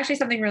it's actually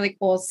something really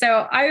cool.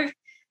 So I've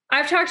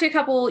talked to a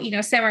couple,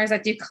 Samurais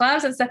that do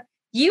collabs and stuff.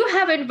 You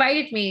have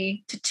invited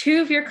me to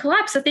 2 of your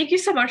collabs. So thank you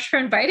so much for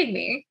inviting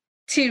me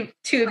to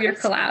 2 of your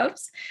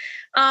collabs.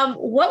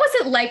 What was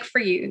it like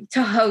for you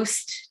to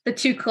host the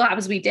 2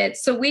 collabs we did?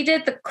 So we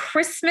did the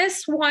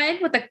Christmas one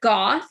with a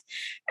goth,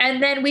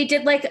 and then we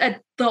did like a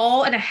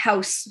doll and a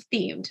house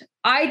themed.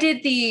 I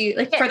did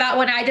for that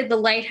one, I did the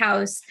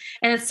lighthouse,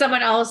 and then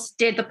someone else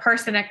did the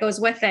person that goes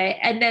with it.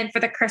 And then for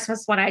the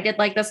Christmas one, I did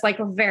like this, like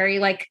a very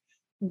like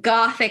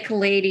gothic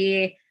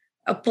lady.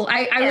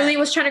 I really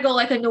was trying to go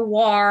like a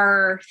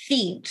noir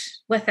themed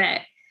with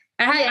it.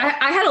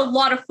 I had a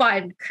lot of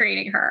fun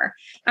creating her.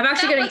 I'm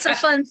actually That was a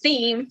fun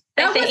theme.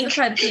 That was a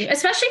fun theme,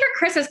 especially for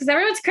Christmas, because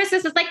everyone's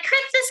Christmas is like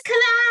Christmas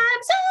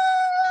collabs,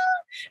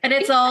 and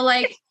it's all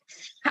like,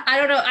 I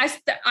don't know.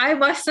 I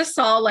must have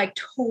saw like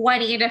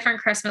 20 different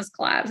Christmas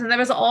collabs, and there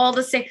was all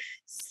the same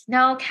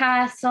snow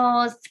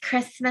castles,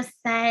 Christmas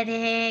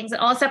settings,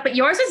 and all stuff. But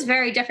yours was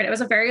very different. It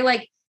was a very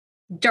like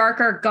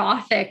darker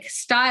gothic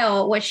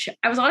style, which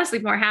I was honestly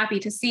more happy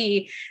to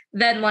see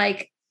than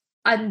like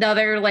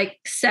another like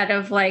set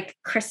of like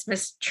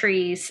Christmas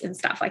trees and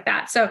stuff like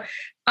that. So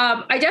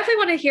I definitely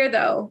want to hear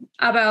though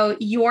about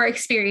your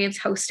experience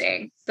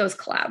hosting those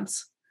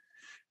collabs.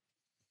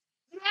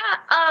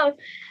 Yeah,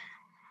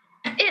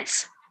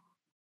 it's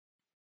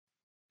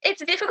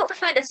difficult to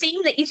find a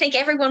theme that you think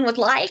everyone would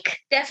like,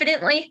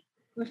 definitely.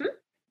 Mm-hmm.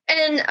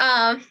 And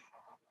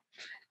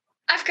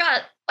I've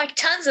got like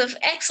tons of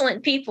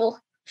excellent people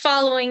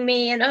following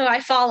me and who I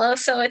follow,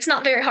 so it's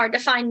not very hard to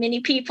find many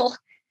people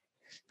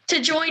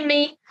to join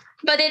me,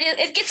 but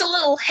it gets a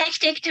little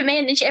hectic to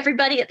manage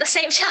everybody at the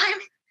same time.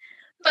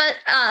 But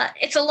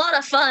it's a lot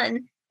of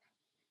fun.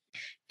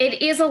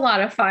 It is a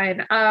lot of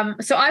fun.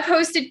 So I've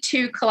hosted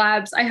 2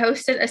 collabs. I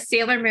hosted a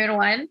Sailor Moon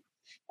one,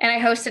 and I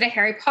hosted a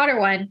Harry Potter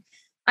one.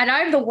 And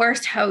I'm the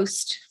worst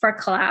host for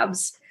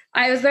collabs.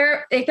 I was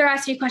there, if they're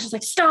asking me questions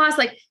like, Stas,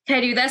 like, can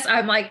I do this?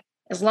 I'm like,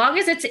 as long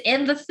as it's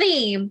in the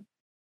theme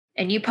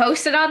and you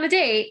post it on the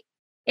date,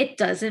 it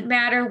doesn't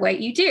matter what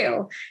you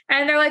do.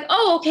 And they're like,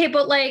 oh, okay,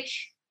 but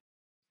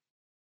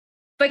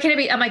but can it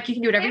be, I'm like, you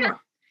can do whatever you want.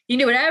 You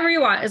can do whatever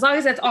you want, as long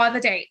as it's on the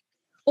date.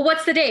 Well,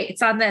 what's the date?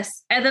 It's on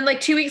this. And then like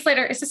 2 weeks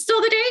later, is it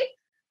still the date?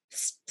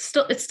 It's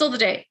still the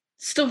date.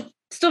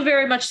 Still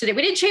very much the date.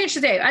 We didn't change the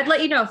date. I'd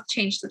let you know if it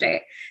changed the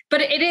date, but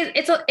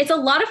it's a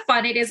lot of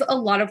fun. It is a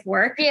lot of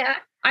work. Yeah.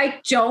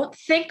 I don't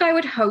think I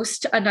would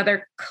host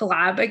another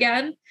collab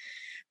again.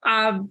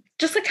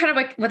 Just like kind of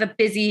like with a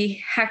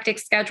busy, hectic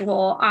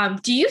schedule.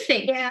 Do you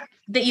think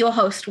that you'll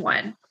host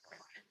one?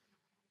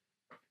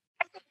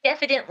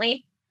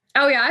 Definitely.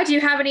 Oh yeah. Do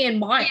you have any in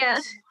mind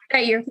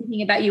that you're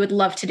thinking about you would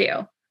love to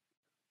do?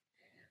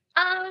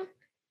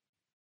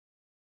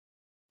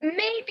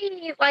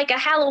 Maybe like a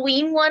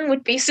Halloween one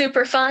would be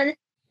super fun.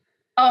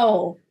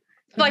 Oh,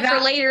 like for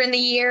later in the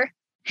year.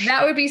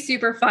 That would be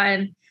super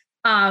fun.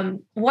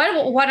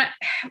 What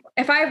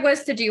if I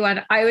was to do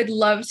one, I would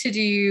love to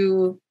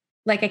do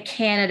like a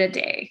Canada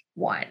Day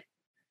one.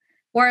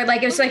 Or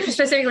like it's like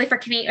specifically for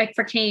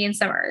Canadian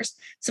summers.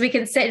 So we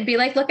can sit and be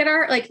like, look at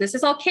our, like, this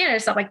is all Canada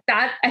stuff like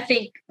that. I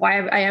think why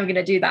I am going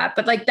to do that,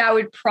 but like, that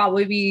would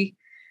probably be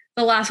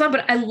the last one,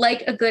 but I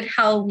like a good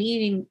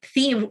Halloween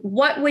theme.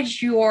 What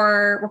would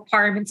your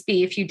requirements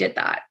be if you did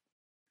that?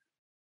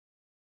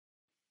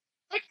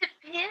 It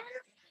depends.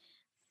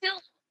 Still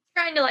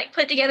trying to like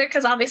put together,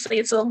 because obviously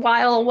it's a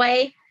while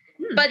away,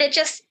 but it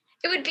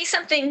would be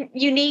something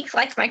unique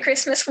like my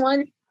Christmas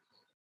one.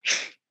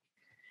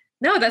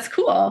 No, that's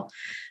cool.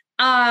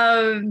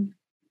 No,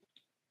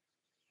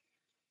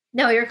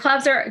 your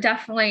clubs are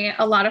definitely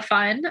a lot of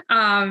fun.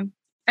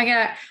 I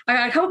got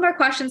a couple more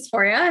questions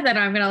for you, and then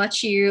I'm going to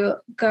let you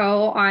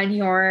go on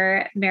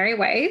your merry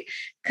way,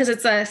 because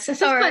it's a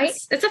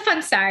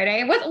fun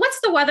Saturday. What's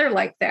the weather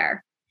like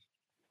there?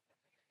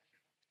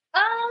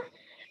 I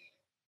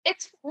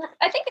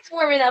think it's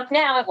warming up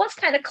now. It was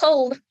kind of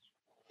cold.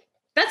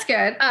 That's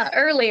good.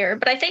 Earlier,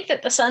 but I think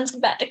that the sun's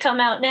about to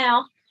come out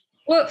now.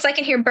 Well, so I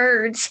can hear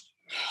birds.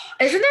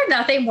 Isn't there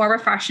nothing more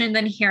refreshing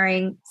than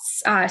hearing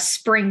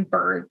spring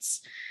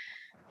birds?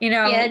 You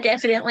know? Yeah,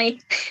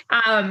 definitely.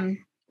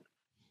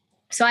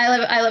 So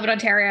I live in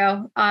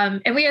Ontario,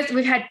 and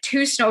we've had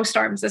 2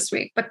 snowstorms this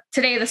week, but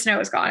today the snow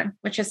is gone,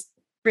 which is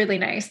really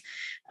nice.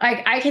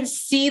 I can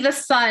see the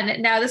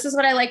sun now. This is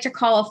what I like to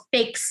call a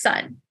fake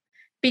sun,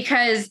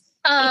 because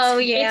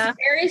it's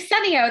very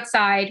sunny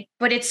outside,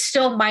 but it's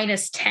still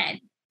 -10,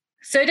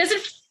 so it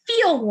doesn't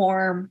feel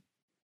warm.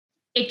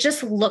 It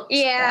just looks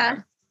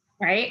warm,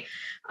 right?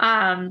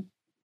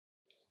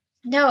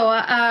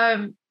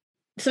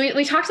 So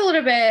we talked a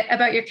little bit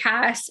about your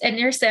cast and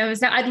your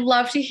Sims. Now I'd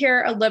love to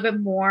hear a little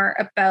bit more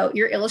about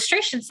your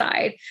illustration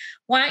side.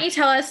 Why don't you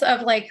tell us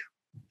of like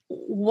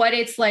what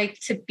it's like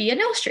to be an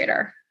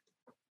illustrator?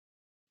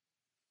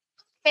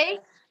 Okay.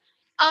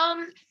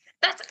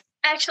 That's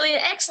actually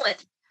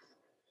excellent.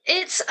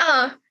 It's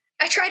I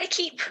try to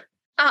keep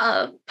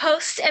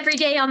posts every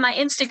day on my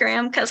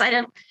Instagram, because I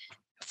don't,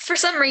 for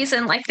some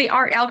reason, like the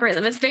art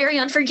algorithm is very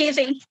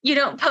unforgiving. You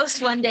don't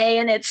post one day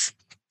and it's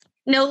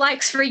no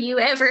likes for you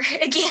ever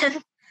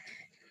again.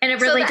 And it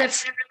really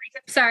does.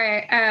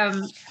 Sorry.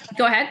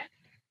 Go ahead.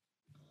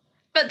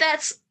 But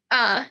that's,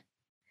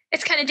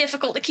 it's kind of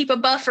difficult to keep a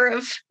buffer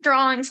of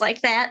drawings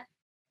like that.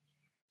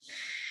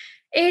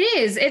 It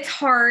is. It's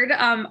hard.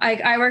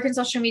 I work in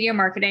social media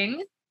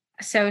marketing.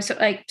 So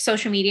like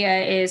social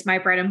media is my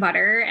bread and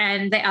butter,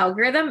 and the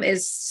algorithm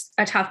is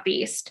a tough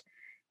beast.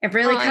 It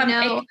really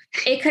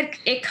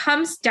it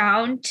comes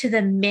down to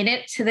the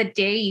minute, to the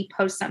day you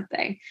post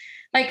something.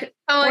 Like,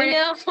 I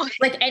know.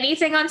 Like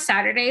anything on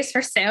Saturdays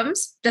for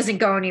Sims doesn't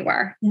go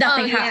anywhere.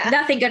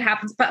 Nothing good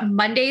happens. But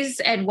Mondays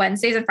and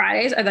Wednesdays and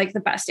Fridays are like the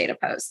best day to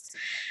post.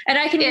 And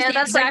I can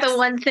that's like the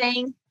one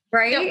thing.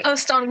 Right? Don't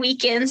post on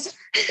weekends.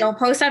 Don't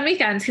post on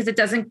weekends, because it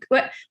doesn't.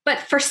 But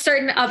for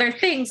certain other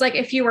things, like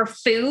if you were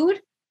food,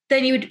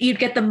 then you'd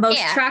get the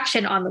most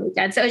traction on the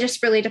weekend. So it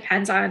just really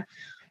depends on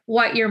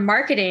what you're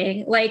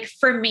marketing. Like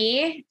for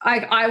me,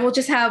 I will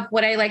just have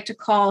what I like to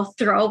call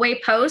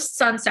throwaway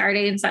posts on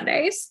Saturday and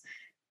Sundays.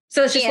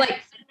 So it's just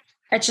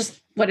it's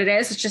just what it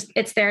is.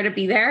 It's there to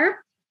be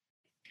there.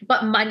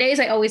 But Mondays,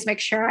 I always make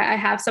sure I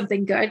have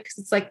something good, because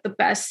it's like the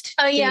best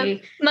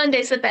day.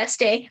 Monday's the best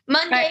day.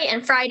 Monday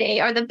and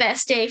Friday are the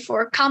best day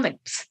for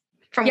comics,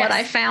 from what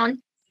I found.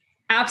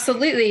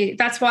 Absolutely.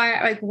 That's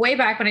why, like, way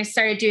back when I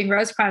started doing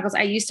Rose Chronicles,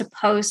 I used to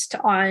post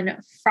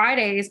on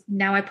Fridays.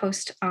 Now I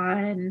post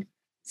on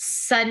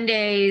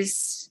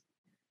Sundays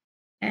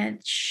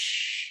and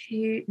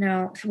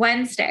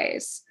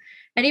Wednesdays.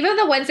 And even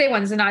the Wednesday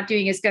ones are not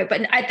doing as good,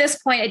 but at this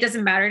point, it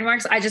doesn't matter anymore,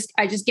 because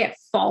I just get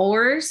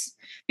followers.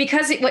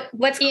 Because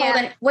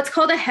what's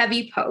called a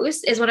heavy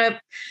post is when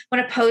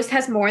a post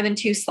has more than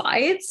 2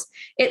 slides,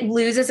 it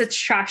loses its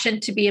traction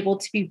to be able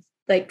to be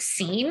like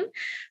seen.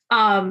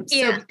 So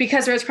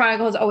because Rose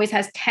Chronicles always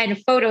has 10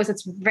 photos,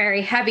 it's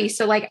very heavy.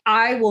 So like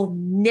I will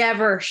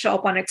never show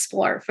up on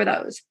Explore for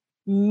those.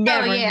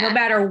 Never, no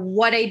matter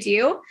what I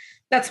do.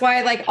 That's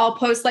why like I'll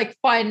post like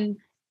fun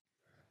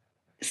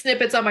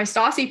snippets on my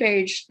Stassi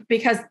page,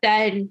 because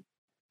then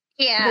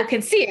people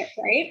can see it,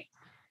 right?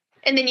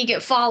 And then you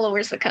get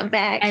followers that come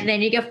back. And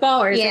then you get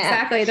followers. Yeah.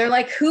 Exactly. They're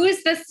like,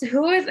 who's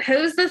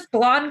this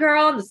blonde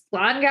girl and this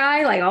blonde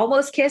guy, like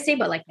almost kissing,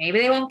 but like maybe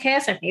they won't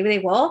kiss or maybe they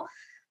will.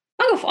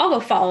 I'll go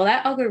follow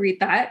that. I'll go read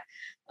that.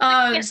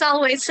 Yes,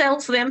 always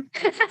sells them.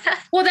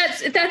 Well,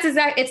 that's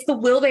exactly. It's the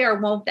will they or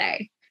won't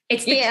they?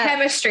 It's the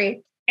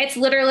chemistry. It's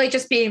literally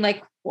just being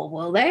like, well,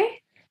 will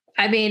they?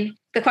 I mean,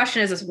 the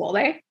question is will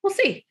they? We'll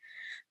see.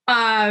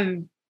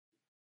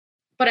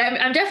 But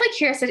I'm definitely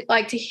curious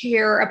to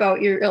hear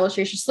about your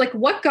illustrations. Like,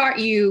 what got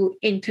you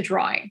into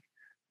drawing?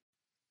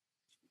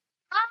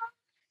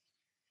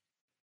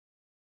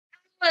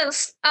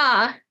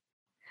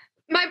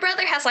 My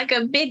brother has like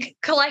a big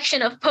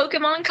collection of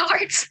Pokemon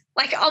cards,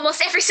 like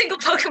almost every single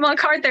Pokemon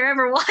card there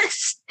ever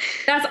was.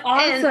 That's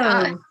awesome.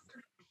 And,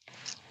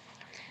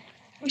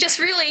 just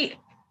really,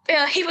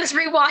 he was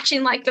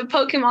rewatching like the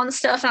Pokemon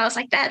stuff, and I was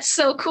like, that's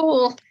so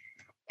cool.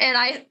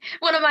 And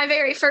one of my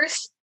very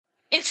first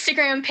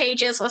Instagram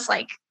pages was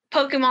like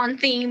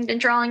Pokemon themed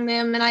and drawing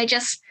them. And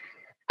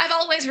I've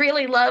always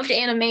really loved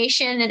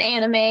animation and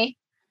anime.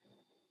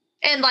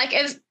 And like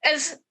as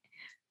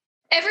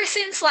ever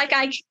since like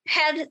I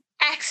had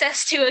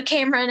access to a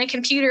camera and a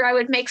computer, I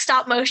would make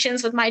stop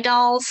motions with my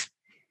dolls.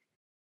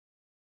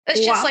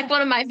 It's just like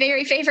one of my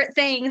very favorite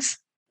things.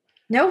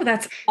 No,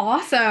 that's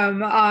awesome.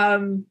 Now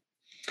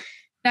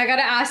I got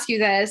to ask you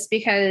this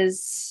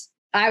because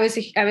I was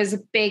a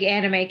big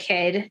anime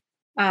kid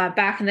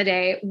back in the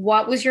day.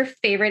 What was your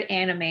favorite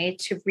anime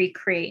to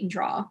recreate and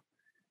draw?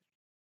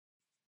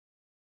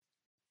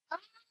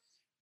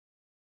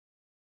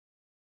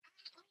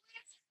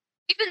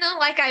 Even though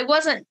like I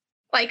wasn't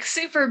like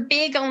super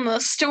big on the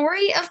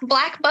story of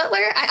Black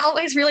Butler, I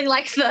always really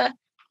liked the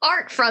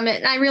art from it,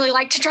 and I really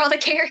like to draw the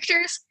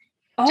characters.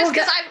 Just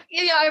because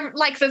I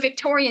like the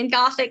Victorian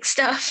Gothic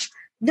stuff.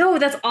 No,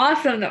 that's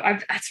awesome.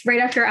 That's right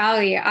up your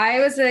alley. I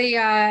was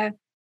a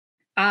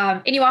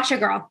Inuyasha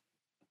girl.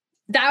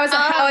 That was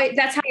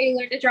that's how you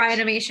learn to draw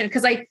animation.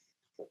 Because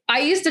I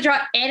used to draw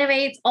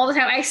animes all the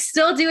time. I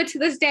still do it to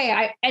this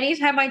day.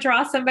 Anytime I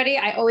draw somebody,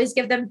 I always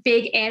give them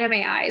big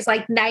anime eyes,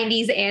 like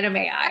 90s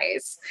anime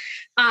eyes.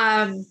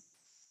 It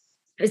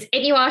was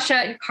Inuyasha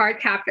and card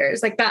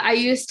captors like that. I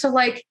used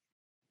to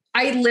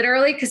I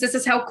literally, because this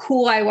is how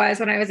cool I was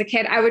when I was a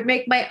kid, I would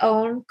make my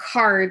own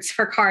cards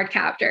for card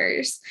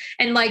captors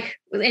and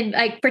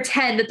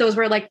pretend that those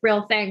were like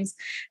real things.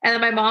 And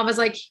then my mom was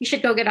like, you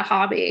should go get a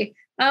hobby.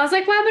 And I was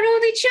like, well, I'm an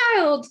only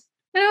child.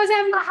 And I was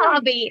having a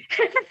hobby.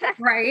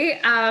 Right.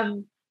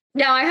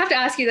 Now I have to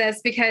ask you this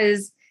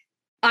because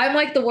I'm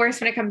like the worst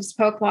when it comes to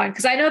Pokemon,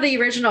 because I know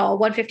the original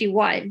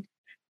 151,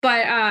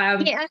 but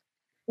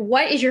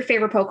what is your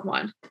favorite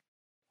Pokemon?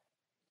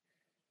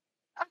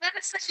 Oh, that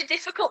is such a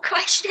difficult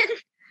question.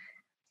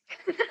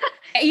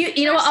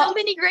 You know, so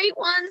many great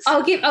ones.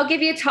 I'll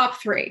give you a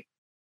top 3.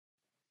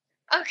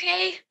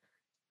 Okay.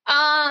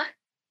 I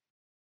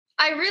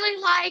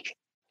really like.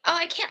 Oh,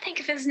 I can't think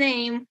of his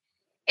name.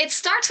 It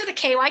starts with a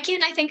K. Why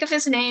can't I think of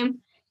his name?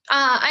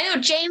 I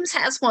know James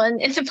has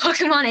one in the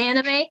Pokemon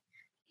anime.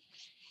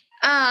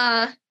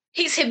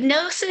 He's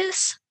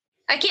Hypnosis.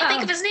 I can't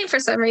think of his name for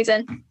some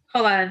reason.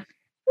 Hold on.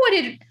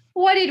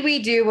 What did we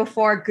do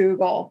before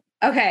Google?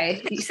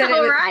 Okay, you said it.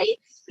 Right.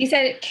 You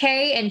said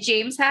K and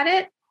James had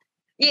it.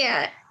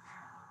 Yeah.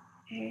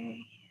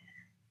 Okay.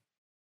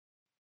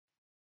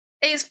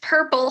 It's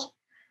purple.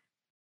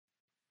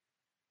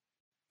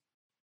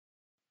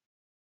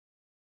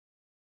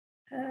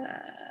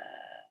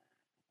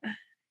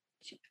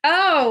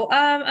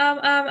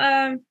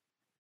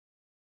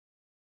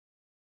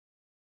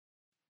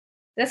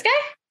 This guy?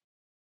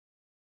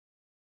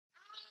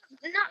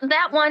 Not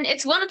that one.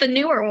 It's one of the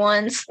newer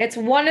ones. It's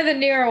one of the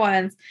newer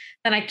ones.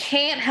 And I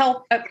can't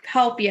help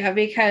you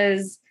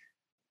because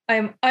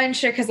I'm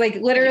unsure. Because like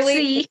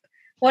literally,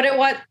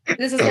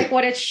 this is like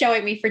what it's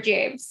showing me for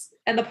James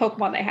and the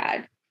Pokemon they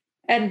had,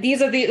 and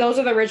those are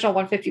the original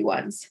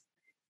 151s.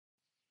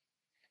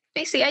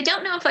 Basically, I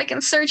don't know if I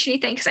can search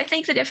anything because I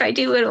think that if I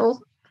do,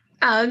 it'll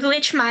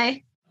glitch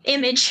my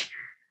image.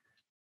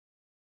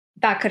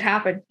 That could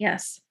happen.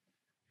 Yes.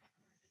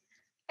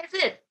 Is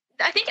it?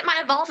 I think it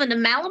might evolve into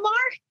Malamar.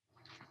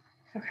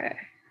 Okay.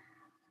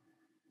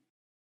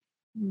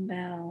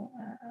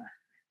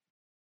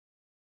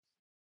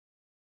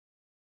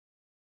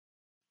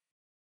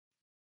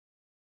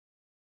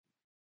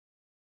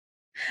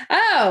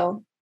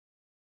 Oh.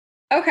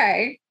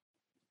 Okay.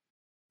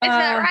 Is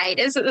that right?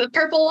 Is it the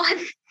purple one?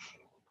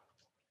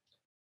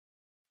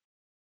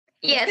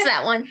 Yeah, it's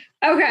that one.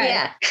 Okay.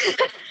 Yeah.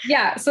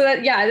 Yeah. So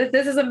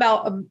this is a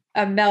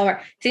Melmar.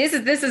 See,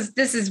 this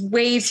is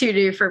way too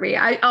new for me.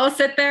 I'll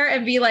sit there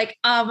and be like,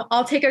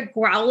 I'll take a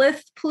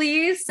Growlithe,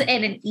 please,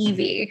 and an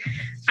Eevee.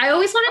 I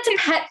always want to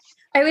pet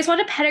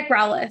a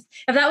Growlithe.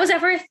 If that was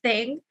ever a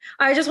thing,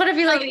 I just want to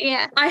be like,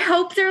 I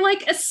hope they're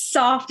like as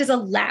soft as a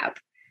lab.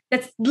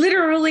 That's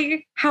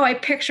literally how I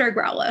picture a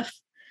Growlithe.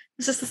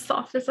 It's just as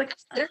soft as like.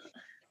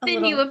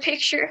 Send you a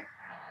picture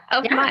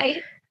of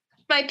my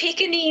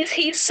Pekingese.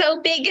 He's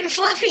so big and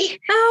fluffy.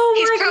 Oh,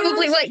 he's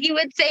probably what you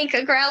would think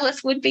a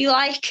Growlithe would be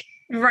like.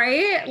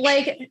 Right?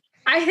 Like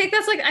I think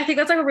that's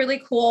like a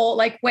really cool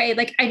like way.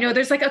 Like I know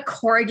there's like a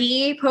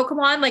corgi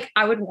Pokemon. Like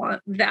I would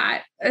want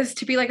that as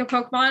to be like a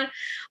Pokemon.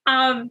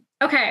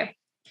 Okay.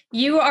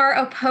 You are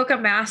a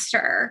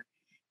Pokemaster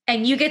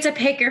and you get to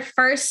pick your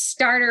first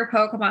starter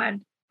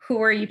Pokemon.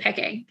 Who are you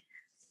picking?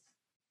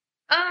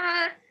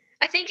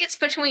 I think it's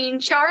between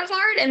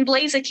Charizard and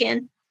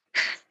Blaziken.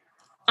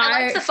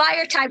 I like the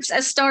fire types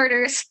as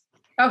starters.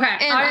 Okay.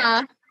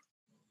 And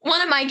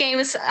one of my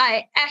games,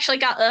 I actually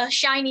got a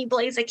shiny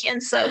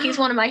Blaziken, so he's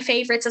one of my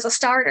favorites as a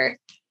starter.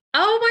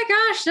 Oh my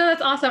gosh, no,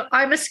 that's awesome.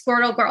 I'm a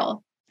Squirtle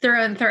girl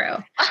through and through.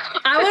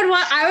 I would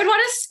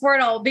want a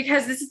Squirtle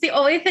because this is the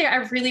only thing I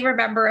really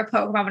remember of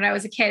Pokemon when I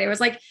was a kid. It was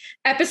like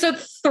episode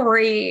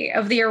 3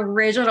 of the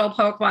original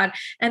Pokemon,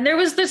 and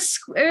there's the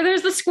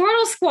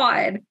Squirtle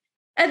squad.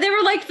 And they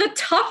were like the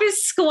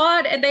toughest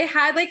squad, and they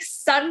had like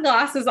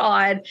sunglasses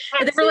on,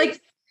 and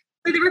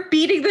they were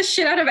beating the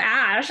shit out of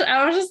Ash.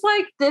 I was just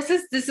like, this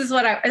is the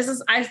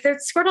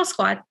Squirtle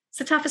squad. It's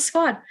the toughest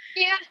squad.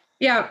 Yeah.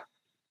 Yeah.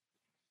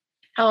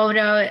 Oh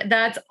no,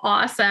 that's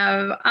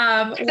awesome.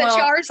 The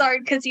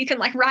Charizard, because you can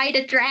like ride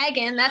a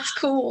dragon. That's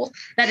cool.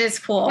 That is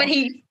cool. When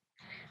he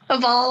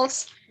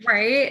evolves.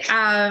 Right.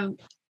 I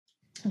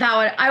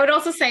would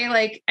also say,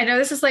 like, I know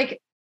this is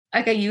like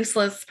a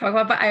useless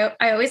Pokemon, but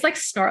I always like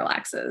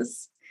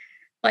Snorlaxes.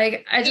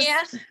 Like I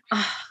just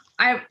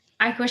I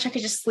wish I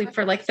could just sleep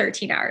for like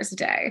 13 hours a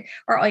day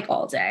or like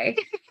all day.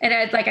 And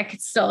I could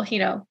still,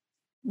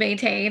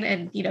 maintain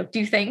and,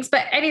 do things.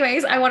 But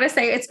anyways, I want to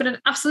say it's been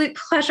an absolute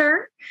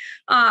pleasure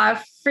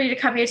for you to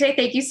come here today.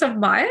 Thank you so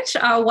much.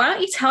 Why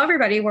don't you tell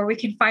everybody where we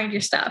can find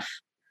your stuff?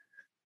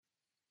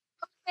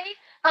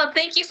 Okay.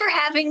 Thank you for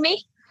having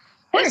me.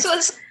 This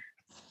was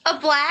a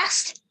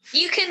blast.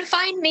 You can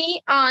find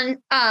me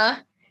on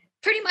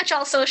pretty much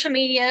all social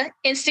media,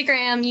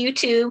 Instagram,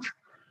 YouTube,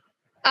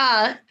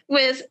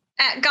 with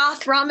at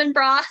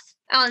Goth.ramen.broth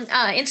on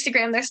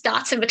Instagram. There's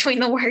dots in between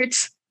the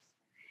words.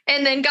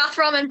 And then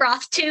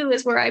Goth.ramen.broth 2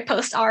 is where I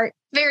post art.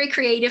 Very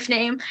creative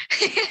name.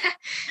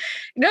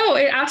 No,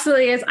 it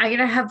absolutely is. I'm going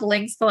to have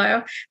links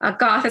below.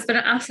 Goth, it's been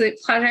an absolute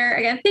pleasure.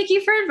 Again, thank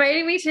you for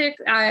inviting me to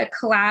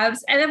collabs.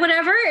 And then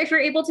whenever, if you're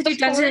able to do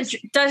Dungeons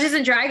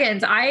and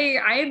Dragons, I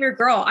am your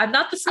girl. I'm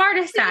not the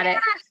smartest at it,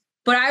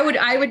 but I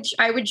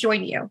would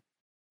join you.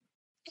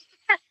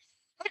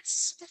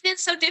 It's been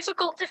so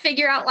difficult to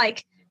figure out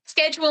like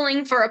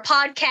scheduling for a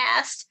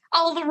podcast,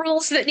 all the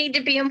rules that need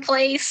to be in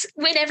place,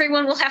 when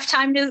everyone will have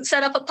time to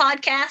set up a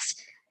podcast.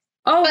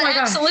 Oh my gosh.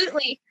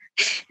 Absolutely.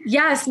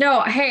 Yes,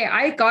 no. Hey,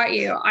 I got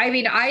you. I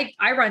mean, I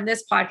run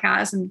this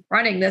podcast, and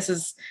running this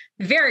is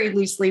very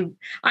loosely.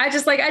 I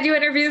do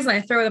interviews and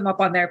I throw them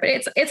up on there, but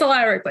it's a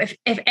lot of work. But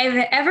if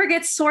it ever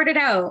gets sorted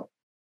out,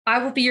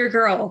 I will be your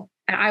girl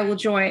and I will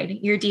join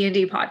your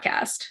D&D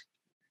podcast.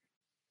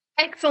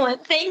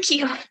 Excellent. Thank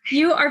you.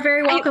 You are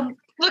very welcome.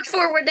 Look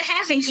forward to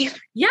having you.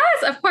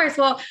 Yes, of course.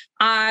 Well,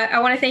 I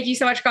want to thank you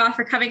so much, Goth,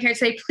 for coming here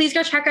today. Please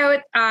go check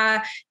out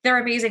their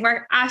amazing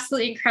work.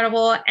 Absolutely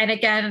incredible. And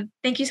again,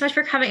 thank you so much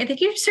for coming. And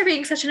thank you for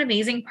being such an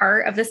amazing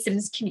part of the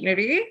Sims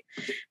community.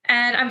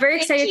 And I'm very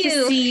excited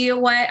to see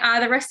what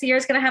the rest of the year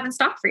is going to have in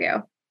stock for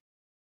you.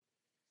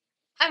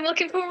 I'm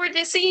looking forward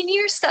to seeing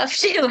your stuff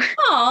too.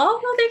 Oh,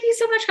 well, thank you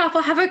so much, Goth.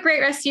 Well, have a great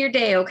rest of your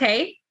day,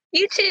 okay?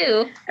 You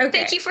too. Okay.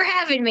 Thank you for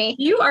having me.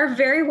 You are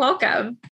very welcome.